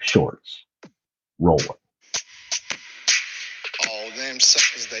shorts. Roll it. All them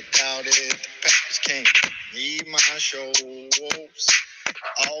suckers that doubted the Packers can't eat my shorts.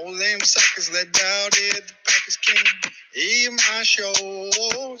 All them suckers that doubted the Packers can't eat my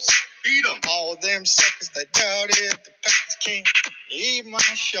shorts. Eat 'em. All them suckers that doubted the Packers can't eat my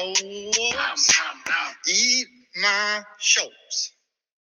shorts. Eat my shorts.